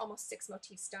 I've got almost 6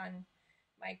 motifs done.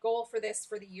 My goal for this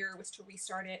for the year was to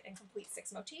restart it and complete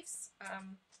 6 motifs. I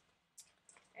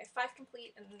have 5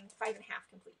 complete and 5.5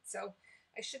 complete. So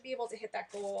I should be able to hit that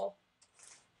goal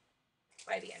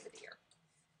by the end of the year.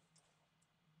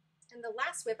 And the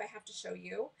last whip I have to show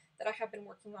you that I have been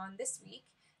working on this week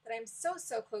that I'm so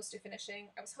close to finishing.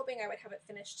 I was hoping I would have it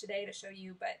finished today to show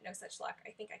you, but no such luck.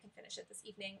 I think I can finish it this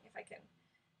evening if I can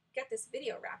get this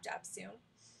video wrapped up soon.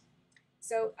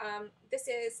 So this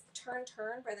is Turn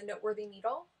by the Noteworthy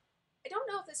Needle. I don't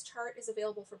know if this chart is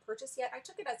available for purchase yet. I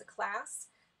took it as a class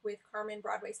with Carmen,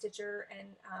 Broadway Stitcher,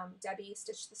 and Debbie,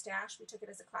 Stitch the Stash. We took it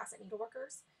as a class at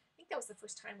Needleworkers. I think that was the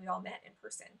first time we all met in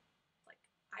person, like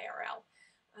IRL.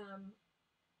 I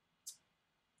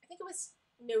think it was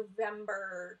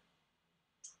November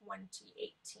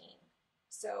 2018.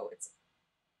 So it's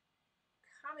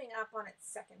coming up on its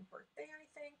 2nd birthday, I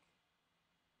think.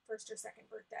 1st or 2nd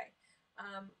birthday.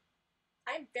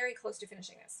 I'm very close to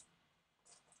finishing this.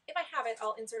 If I have it,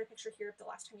 I'll insert a picture here of the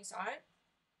last time you saw it.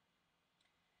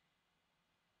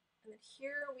 And then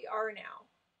here we are now.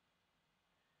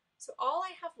 So all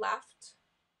I have left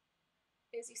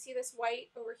is, you see this white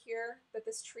over here, that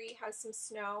this tree has some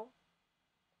snow.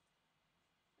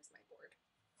 Where's my board?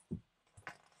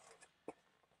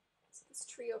 So this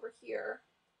tree over here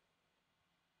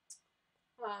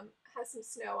has some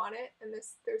snow on it, and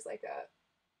there's like a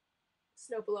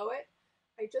snow below it.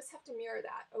 I just have to mirror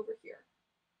that over here.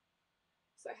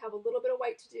 So I have a little bit of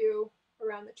white to do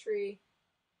around the tree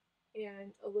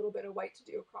and a little bit of white to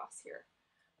do across here.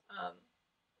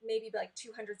 Maybe like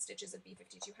 200 stitches of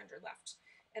B5200 left,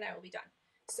 and I will be done.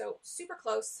 So super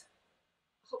close.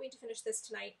 Hoping to finish this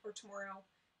tonight or tomorrow.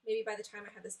 Maybe by the time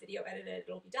I have this video edited,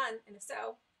 it'll be done. And if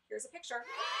so, here's a picture.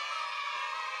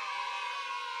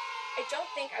 I don't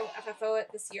think I will FFO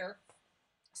it this year.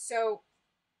 So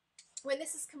when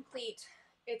this is complete,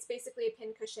 it's basically a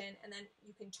pin cushion, and then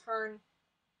you can turn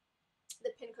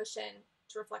the pin cushion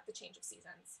to reflect the change of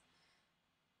seasons.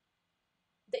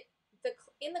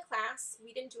 In the class,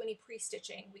 we didn't do any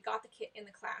pre-stitching. We got the kit in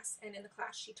the class, and in the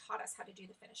class she taught us how to do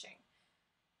the finishing.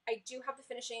 I do have the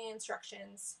finishing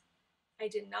instructions. I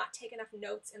did not take enough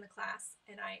notes in the class,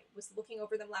 and I was looking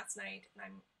over them last night,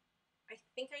 and I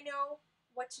think I know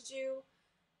what to do,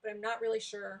 but I'm not really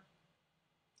sure.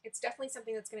 It's definitely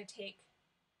something that's going to take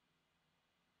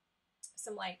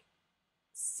some like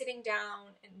sitting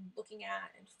down and looking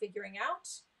at and figuring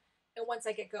out. And once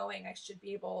I get going, I should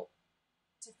be able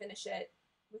to finish it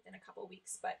within a couple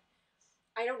weeks, but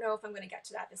I don't know if I'm going to get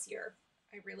to that this year.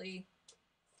 I really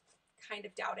kind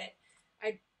of doubt it.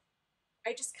 I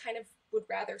just kind of would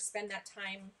rather spend that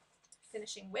time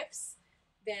finishing whips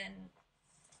than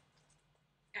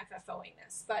FFOing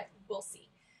this, but we'll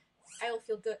see. I will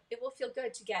feel good. It will feel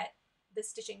good to get the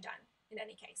stitching done in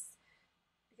any case,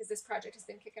 because this project has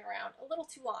been kicking around a little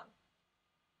too long.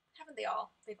 Haven't they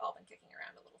all? They've all been kicking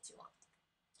around a little too long.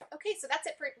 Okay, so that's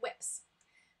it for whips.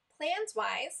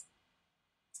 Plans-wise,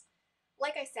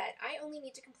 like I said, I only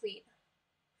need to complete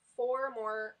 4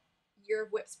 more Year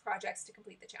of Whips projects to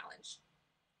complete the challenge.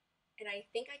 And I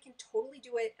think I can totally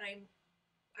do it, and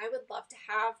I would love to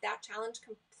have that challenge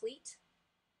complete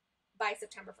by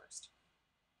September 1st.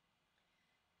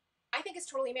 I think it's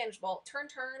totally manageable. Turn,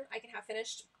 I can have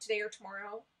finished today or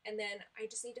tomorrow, and then I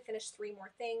just need to finish 3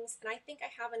 more things, and I think I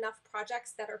have enough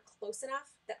projects that are close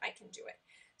enough that I can do it.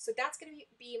 So that's going to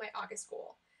be my August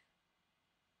goal,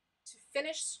 to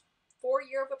finish 4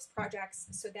 Year of Whips projects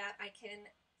so that I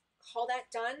can call that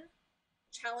done,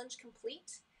 challenge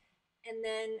complete, and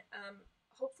then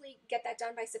hopefully get that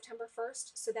done by September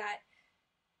 1st so that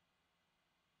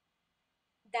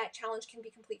that challenge can be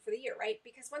complete for the year, right?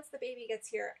 Because once the baby gets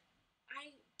here,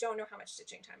 I don't know how much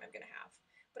stitching time I'm going to have,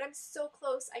 but I'm so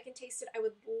close. I can taste it. I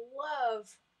would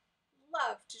love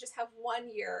to just have 1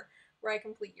 year where I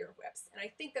complete Year of Whips, and I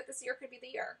think that this year could be the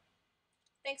year.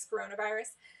 Thanks,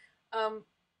 coronavirus.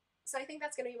 So I think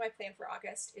that's going to be my plan for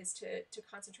August, is to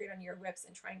concentrate on year whips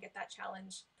and try and get that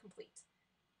challenge complete.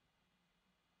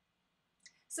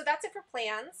 So that's it for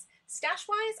plans.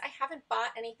 Stash-wise, I haven't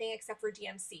bought anything except for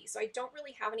DMC, so I don't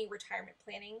really have any retirement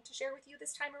planning to share with you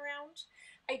this time around.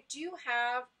 I do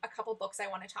have a couple books I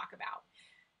want to talk about.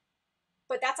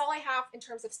 But that's all I have in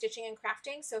terms of stitching and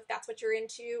crafting, so if that's what you're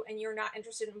into and you're not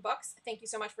interested in books, thank you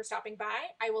so much for stopping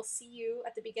by. I will see you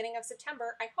at the beginning of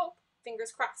September, I hope,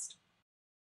 fingers crossed.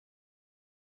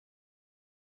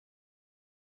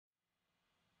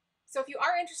 So if you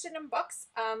are interested in books,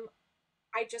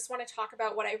 I just want to talk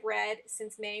about what I've read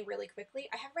since May really quickly.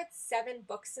 I have read 7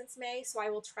 books since May, so I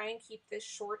will try and keep this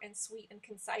short and sweet and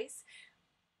concise.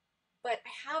 But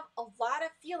I have a lot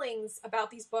of feelings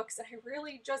about these books and I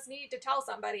really just need to tell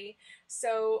somebody.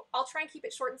 So I'll try and keep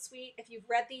it short and sweet. If you've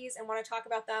read these and want to talk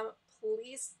about them,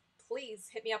 please, please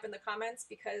hit me up in the comments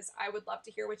because I would love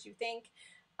to hear what you think.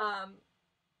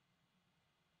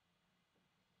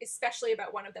 Especially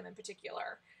about one of them in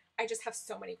particular. I just have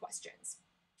so many questions.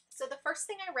 So the first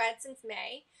thing I read since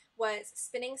May was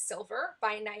Spinning Silver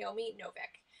by Naomi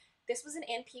Novik. This was an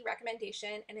NP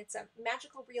recommendation, and it's a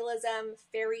magical realism,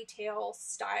 fairy tale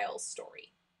style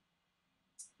story.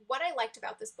 What I liked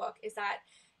about this book is that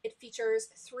it features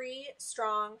 3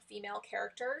 strong female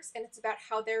characters, and it's about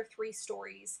how their 3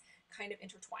 stories kind of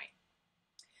intertwine.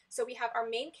 So we have our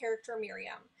main character,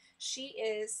 Miriam. She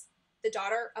is the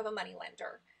daughter of a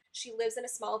moneylender. She lives in a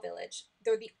small village.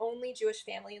 They're the only Jewish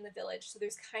family in the village, so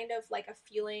there's kind of like a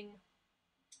feeling,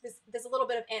 there's a little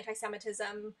bit of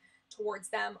anti-Semitism towards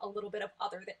them, a little bit of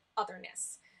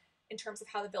otherness in terms of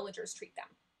how the villagers treat them.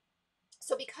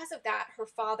 So because of that, her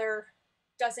father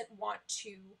doesn't want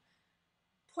to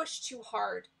push too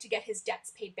hard to get his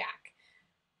debts paid back,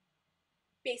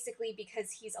 basically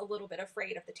because he's a little bit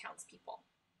afraid of the townspeople.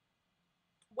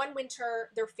 One winter,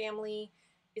 their family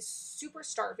is super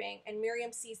starving, and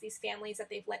Miriam sees these families that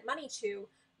they've lent money to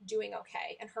doing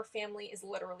okay, and her family is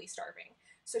literally starving.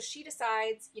 So she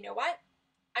decides, you know what?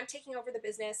 I'm taking over the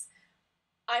business.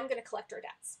 I'm going to collect her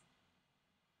debts.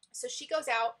 So she goes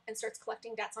out and starts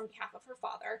collecting debts on behalf of her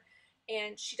father,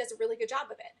 and she does a really good job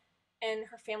of it. And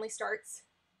her family starts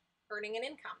earning an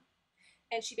income.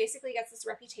 And she basically gets this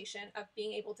reputation of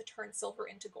being able to turn silver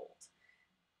into gold.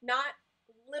 Not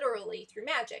literally through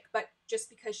magic, but just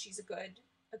because she's a good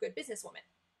businesswoman.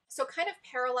 So kind of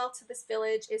parallel to this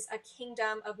village is a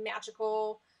kingdom of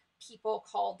magical people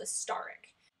called the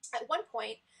Starrick. At one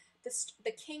point,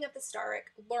 the king of the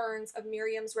Starrick learns of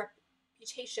Miriam's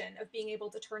reputation of being able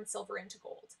to turn silver into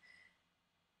gold.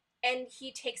 And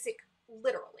he takes it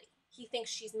literally. He thinks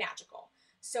she's magical.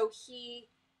 So he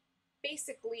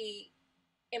basically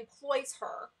employs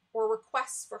her or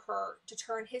requests for her to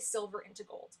turn his silver into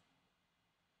gold,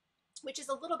 which is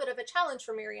a little bit of a challenge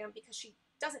for Miriam because she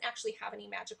doesn't actually have any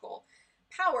magical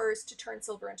powers to turn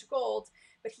silver into gold,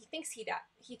 but he thinks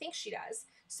she does.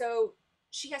 So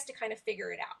she has to kind of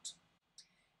figure it out.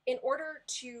 In order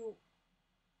to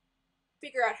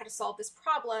figure out how to solve this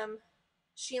problem,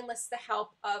 she enlists the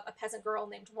help of a peasant girl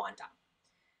named Wanda.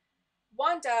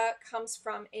 Wanda comes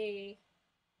from a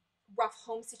rough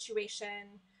home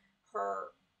situation.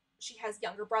 She has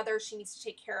younger brothers she needs to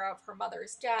take care of. Her mother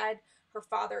is dead. Her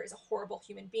father is a horrible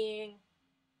human being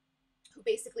who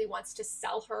basically wants to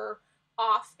sell her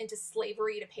off into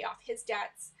slavery to pay off his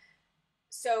debts.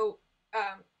 So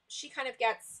she kind of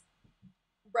gets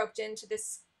roped into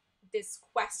this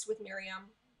quest with Miriam.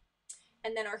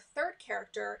 And then our third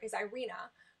character is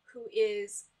Irina, who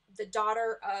is the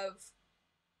daughter of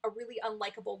a really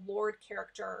unlikable lord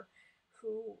character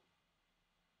who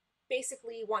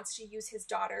basically wants to use his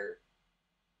daughter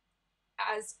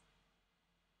as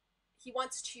he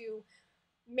wants to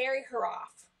marry her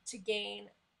off to gain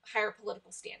higher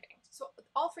political standing. So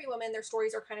all 3 women, their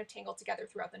stories are kind of tangled together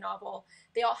throughout the novel.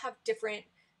 They all have different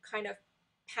kind of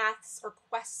paths or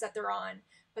quests that they're on,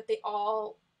 but they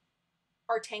all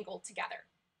are tangled together.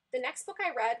 The next book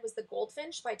I read was The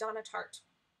Goldfinch by Donna Tartt.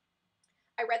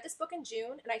 I read this book in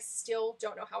June, and I still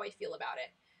don't know how I feel about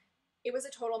it. It was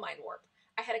a total mind warp.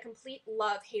 I had a complete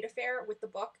love-hate affair with the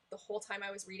book the whole time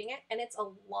I was reading it, and it's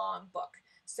a long book.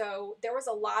 So there was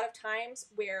a lot of times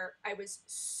where I was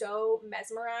so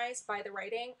mesmerized by the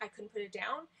writing, I couldn't put it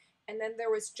down. And then there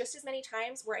was just as many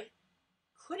times where I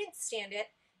couldn't stand it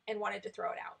and wanted to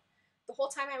throw it out. The whole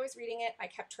time I was reading it, I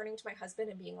kept turning to my husband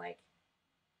and being like,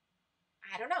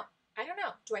 I don't know.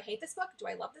 Do I hate this book? Do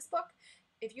I love this book?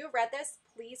 If you have read this,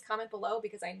 please comment below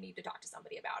because I need to talk to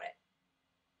somebody about it.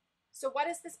 So what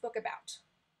is this book about?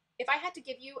 If I had to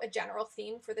give you a general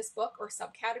theme for this book or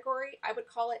subcategory, I would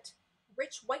call it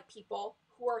rich white people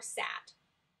who are sad.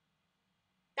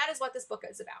 That is what this book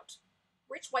is about.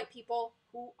 Rich white people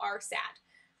who are sad.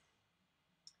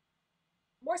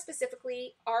 More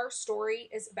specifically, our story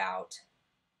is about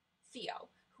Theo,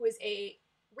 who is a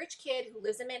rich kid who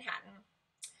lives in Manhattan.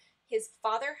 His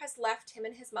father has left him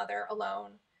and his mother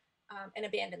alone and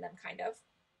abandoned them, kind of.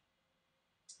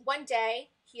 One day,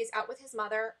 he is out with his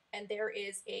mother, and there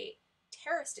is a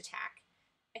terrorist attack,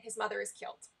 and his mother is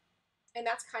killed. And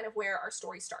that's kind of where our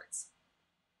story starts.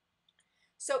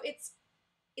 So it's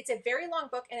a very long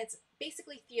book, and it's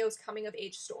basically Theo's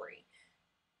coming-of-age story.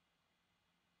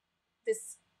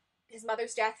 His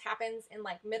mother's death happens in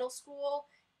like middle school,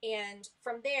 and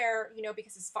from there, you know,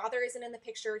 because his father isn't in the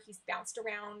picture, he's bounced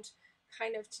around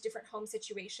kind of to different home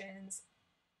situations,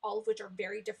 all of which are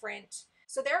very different.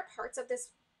 So there are parts of this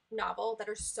novel that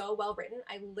are so well written,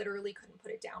 I literally couldn't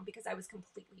put it down because I was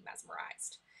completely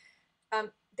mesmerized.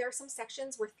 There are some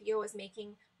sections where Theo is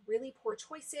making really poor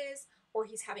choices, or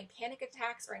he's having panic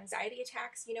attacks or anxiety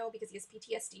attacks, you know, because he has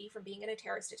PTSD from being in a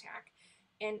terrorist attack.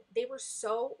 And they were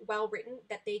so well written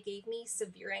that they gave me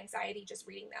severe anxiety just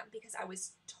reading them because I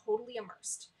was totally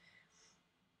immersed.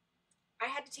 I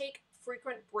had to take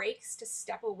frequent breaks to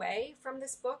step away from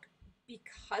this book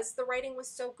because the writing was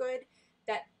so good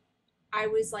that I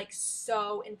was like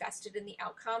so invested in the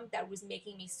outcome that was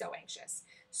making me so anxious.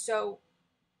 So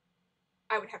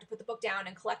I would have to put the book down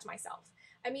and collect myself.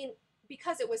 I mean,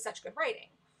 because it was such good writing.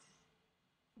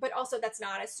 But also that's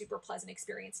not a super pleasant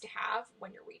experience to have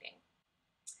when you're reading.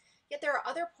 Yet there are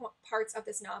other parts of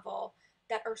this novel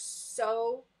that are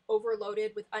so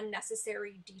overloaded with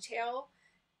unnecessary detail,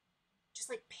 just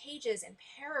like pages and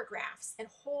paragraphs and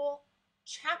whole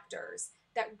chapters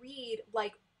that read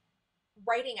like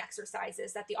writing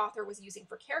exercises that the author was using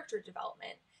for character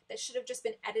development that should have just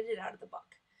been edited out of the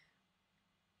book.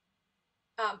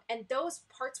 And those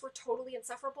parts were totally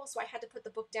insufferable, so I had to put the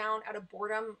book down out of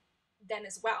boredom then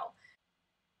as well.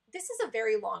 This is a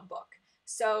very long book,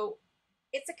 so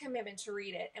it's a commitment to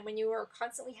read it. And when you are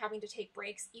constantly having to take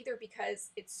breaks, either because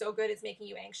it's so good it's making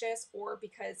you anxious or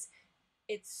because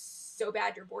it's so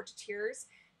bad you're bored to tears,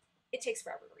 it takes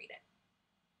forever to read it.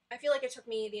 I feel like it took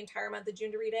me the entire month of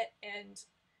June to read it, and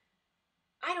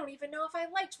I don't even know if I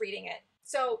liked reading it.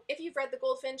 So if you've read The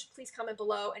Goldfinch, please comment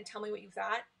below and tell me what you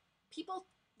thought. People,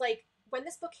 like, when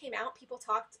this book came out, people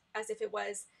talked as if it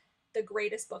was the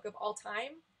greatest book of all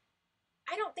time.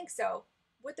 I don't think so.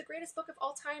 Would the greatest book of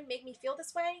all time make me feel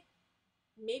this way?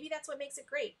 Maybe that's what makes it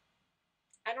great.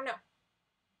 I don't know.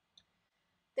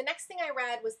 The next thing I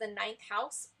read was The Ninth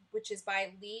House, which is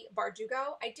by Leigh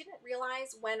Bardugo. I didn't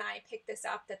realize when I picked this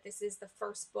up that this is the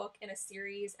first book in a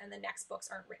series and the next books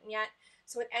aren't written yet.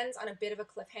 So it ends on a bit of a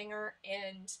cliffhanger,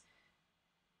 and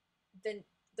the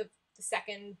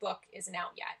second book isn't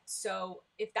out yet. So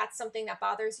if that's something that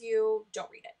bothers you,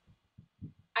 don't read it.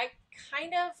 I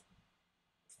kind of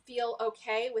feel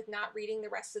okay with not reading the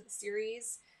rest of the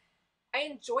series. I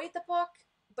enjoyed the book,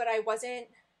 but I wasn't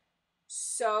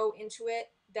so into it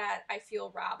that I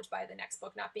feel robbed by the next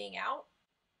book not being out.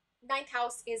 Ninth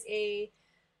House is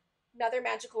another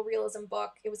magical realism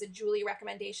book. It was a Julie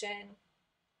recommendation.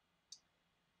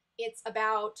 It's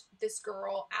about this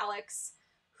girl, Alex,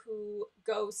 who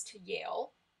goes to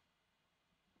Yale,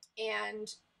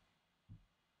 and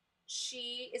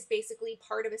she is basically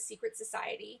part of a secret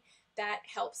society that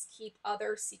helps keep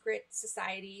other secret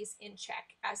societies in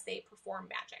check as they perform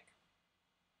magic.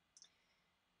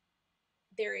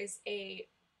 There is a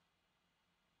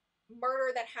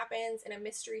murder that happens and a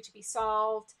mystery to be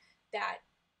solved that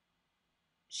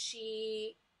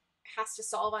she has to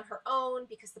solve on her own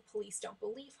because the police don't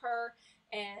believe her,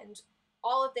 and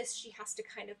all of this she has to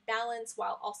kind of balance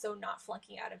while also not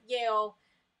flunking out of Yale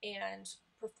and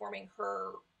performing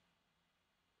her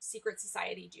secret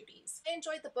society duties. I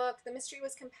enjoyed the book. The mystery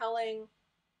was compelling.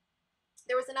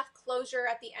 There was enough closure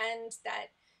at the end that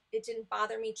it didn't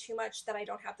bother me too much that I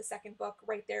don't have the second book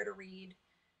right there to read.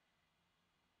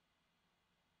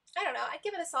 I don't know. I'd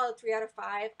give it a solid 3 out of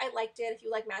 5. I liked it. If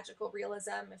you like magical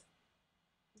realism, if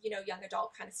you know, young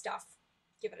adult kind of stuff,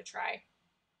 give it a try.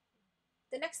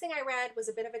 The next thing I read was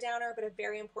a bit of a downer, but a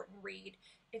very important read.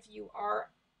 If you are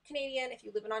Canadian, if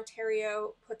you live in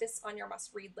Ontario, put this on your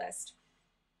must-read list.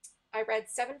 I read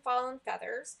Seven Fallen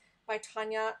Feathers by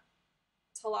Tanya.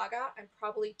 Talaga. I'm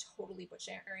probably totally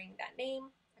butchering that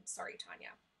name. I'm sorry, Tanya.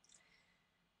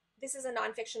 This is a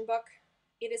nonfiction book.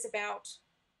 It is about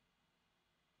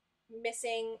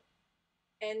missing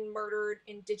and murdered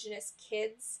Indigenous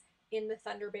kids in the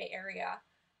Thunder Bay area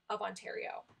of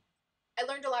Ontario. I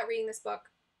learned a lot reading this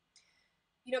book.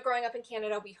 You know, growing up in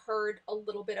Canada, we heard a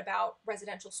little bit about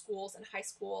residential schools and high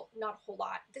school, not a whole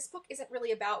lot. This book isn't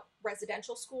really about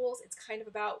residential schools. It's kind of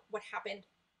about what happened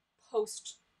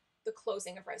post the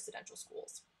closing of residential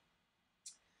schools.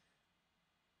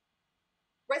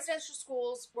 Residential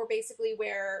schools were basically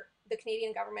where the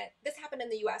Canadian government, this happened in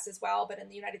the US as well, but in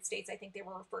the United States, I think they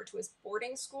were referred to as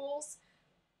boarding schools,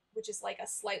 which is like a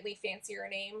slightly fancier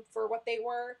name for what they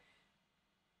were.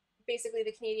 Basically,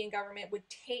 the Canadian government would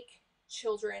take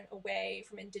children away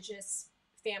from Indigenous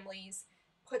families,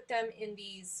 put them in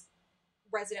these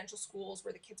residential schools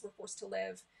where the kids were forced to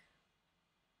live.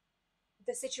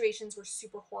 The situations were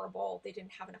super horrible. They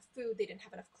didn't have enough food. They didn't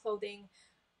have enough clothing.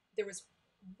 There was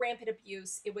rampant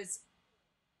abuse.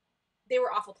 They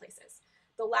were awful places.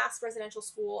 The last residential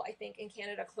school, I think, in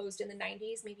Canada closed in the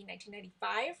 90s, maybe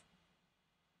 1995.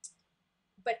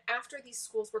 But after these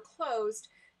schools were closed,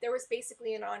 there was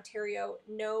basically in Ontario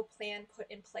no plan put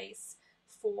in place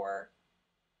for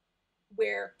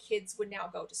where kids would now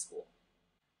go to school.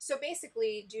 So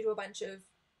basically, due to a bunch of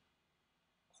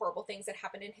horrible things that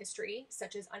happened in history,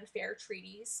 such as unfair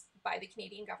treaties by the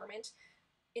Canadian government,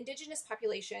 Indigenous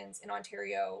populations in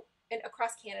Ontario and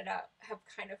across Canada have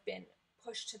kind of been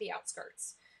pushed to the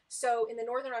outskirts. So in the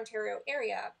Northern Ontario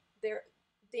area, the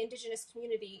Indigenous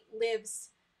community lives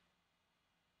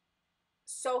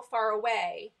so far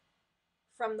away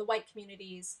from the white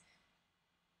communities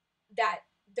that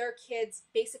their kids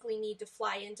basically need to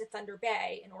fly into Thunder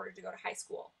Bay in order to go to high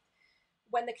school.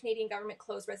 When the Canadian government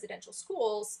closed residential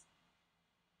schools,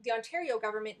 the Ontario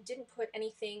government didn't put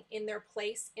anything in their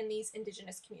place in these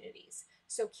Indigenous communities.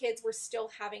 So kids were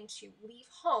still having to leave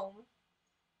home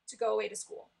to go away to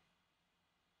school.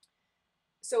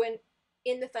 So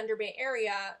in the Thunder Bay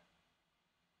area,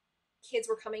 kids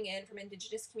were coming in from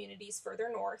Indigenous communities further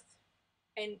north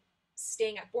and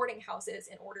staying at boarding houses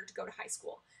in order to go to high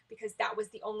school, because that was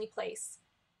the only place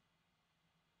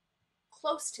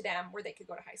close to them where they could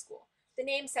go to high school. The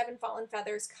name Seven Fallen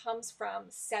Feathers comes from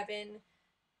 7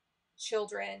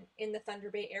 children in the Thunder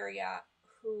Bay area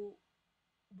who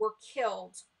were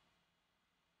killed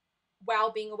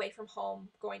while being away from home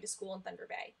going to school in Thunder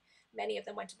Bay. Many of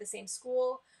them went to the same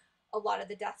school. A lot of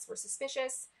the deaths were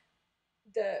suspicious.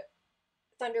 The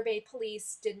Thunder Bay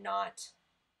police did not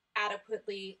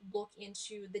adequately look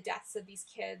into the deaths of these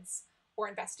kids or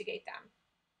investigate them.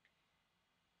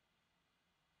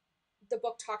 The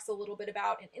book talks a little bit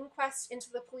about an inquest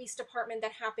into the police department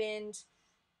that happened.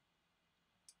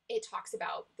 It talks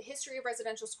about the history of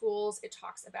residential schools. It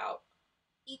talks about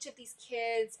each of these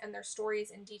kids and their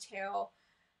stories in detail.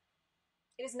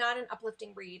 It is not an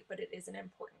uplifting read, but it is an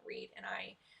important read, and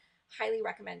I highly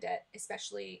recommend it,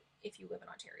 especially if you live in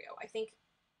Ontario. I think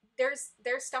there's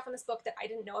stuff in this book that I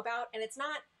didn't know about, and it's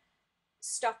not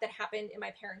stuff that happened in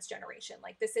my parents' generation.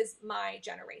 Like, this is my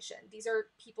generation. These are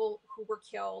people who were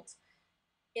killed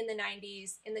in the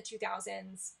 90s, in the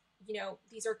 2000s. You know,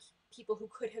 these are people who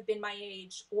could have been my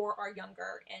age or are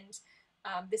younger, and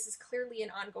this is clearly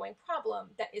an ongoing problem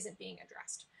that isn't being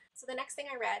addressed. So the next thing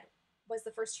I read was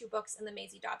the first 2 books in the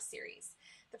Maisie Dobbs series.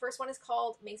 The first one is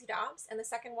called Maisie Dobbs, and the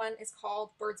second one is called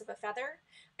Birds of a Feather.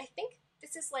 I think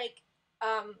this is like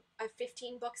a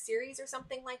 15-book series or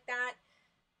something like that.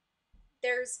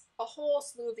 There's a whole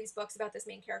slew of these books about this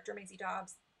main character, Maisie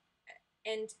Dobbs,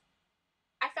 and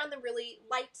I found them really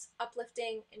light,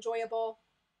 uplifting, enjoyable.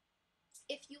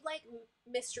 If you like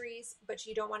mysteries, but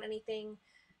you don't want anything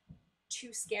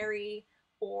too scary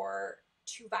or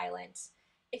too violent,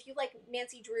 if you like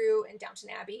Nancy Drew and Downton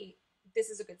Abbey,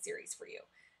 this is a good series for you.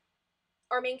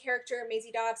 Our main character,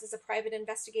 Maisie Dobbs, is a private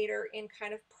investigator in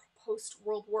kind of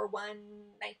post-World War I,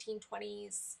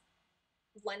 1920s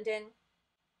London.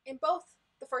 In both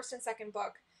the first and second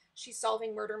book, she's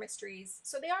solving murder mysteries,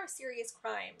 so they are serious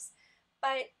crimes.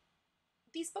 But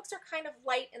these books are kind of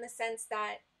light in the sense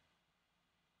that,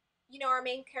 you know, our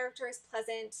main character is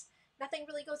pleasant. Nothing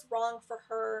really goes wrong for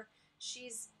her.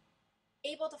 She's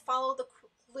able to follow the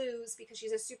clues because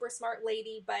she's a super smart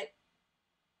lady, but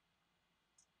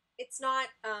it's not,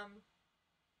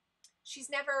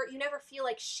 you never feel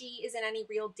like she is in any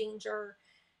real danger.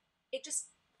 It just,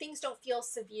 things don't feel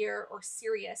severe or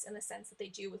serious in the sense that they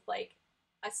do with like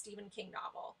a Stephen King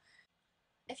novel.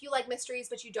 If you like mysteries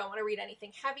but you don't want to read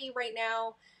anything heavy right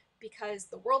now because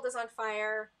the world is on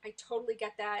fire, I totally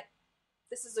get that.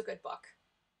 This is a good book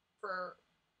for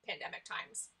pandemic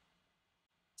times.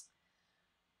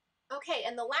 Okay,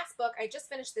 and the last book, I just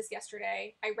finished this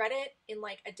yesterday. I read it in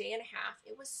like a day and a half.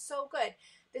 It was so good.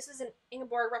 This is an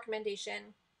Ingeborg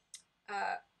recommendation.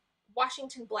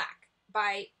 Washington Black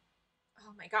by,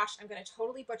 oh my gosh, I'm going to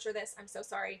totally butcher this. I'm so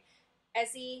sorry.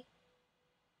 Edugyan.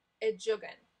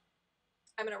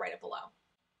 I'm going to write it below.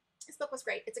 This book was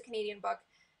great. It's a Canadian book.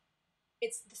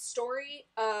 It's the story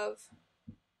of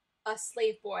a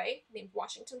slave boy named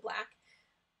Washington Black.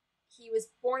 He was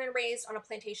born and raised on a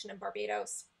plantation in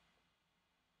Barbados.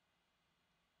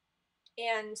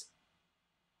 And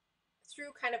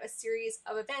through kind of a series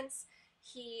of events,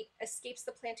 he escapes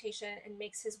the plantation and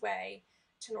makes his way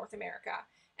to North America.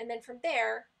 And then from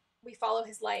there, we follow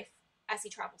his life as he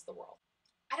travels the world.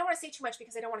 I don't want to say too much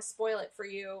because I don't want to spoil it for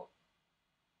you,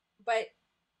 but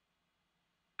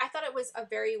I thought it was a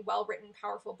very well-written,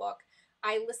 powerful book.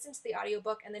 I listened to the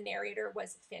audiobook and the narrator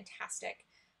was fantastic.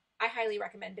 I highly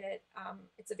recommend it.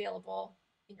 It's available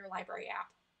in your library app.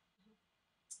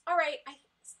 All right,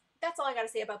 that's all I got to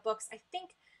say about books. I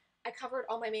think I covered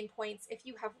all my main points. If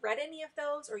you have read any of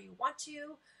those, or you want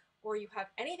to, or you have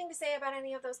anything to say about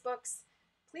any of those books,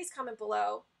 please comment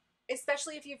below,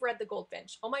 especially if you've read The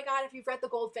Goldfinch. Oh my God, if you've read The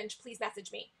Goldfinch, please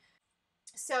message me.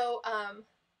 So,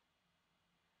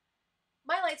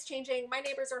 my life's changing. My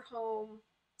neighbors are home.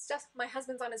 My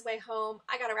husband's on his way home.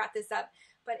 I gotta wrap this up,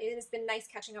 but it has been nice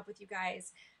catching up with you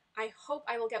guys. I hope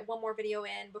I will get one more video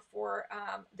in before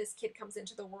this kid comes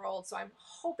into the world. So I'm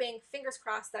hoping, fingers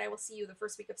crossed, that I will see you the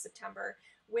first week of September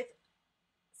with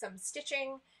some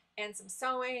stitching and some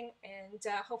sewing and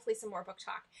hopefully some more book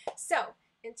talk. So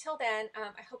until then,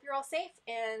 I hope you're all safe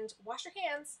and wash your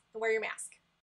hands and wear your mask.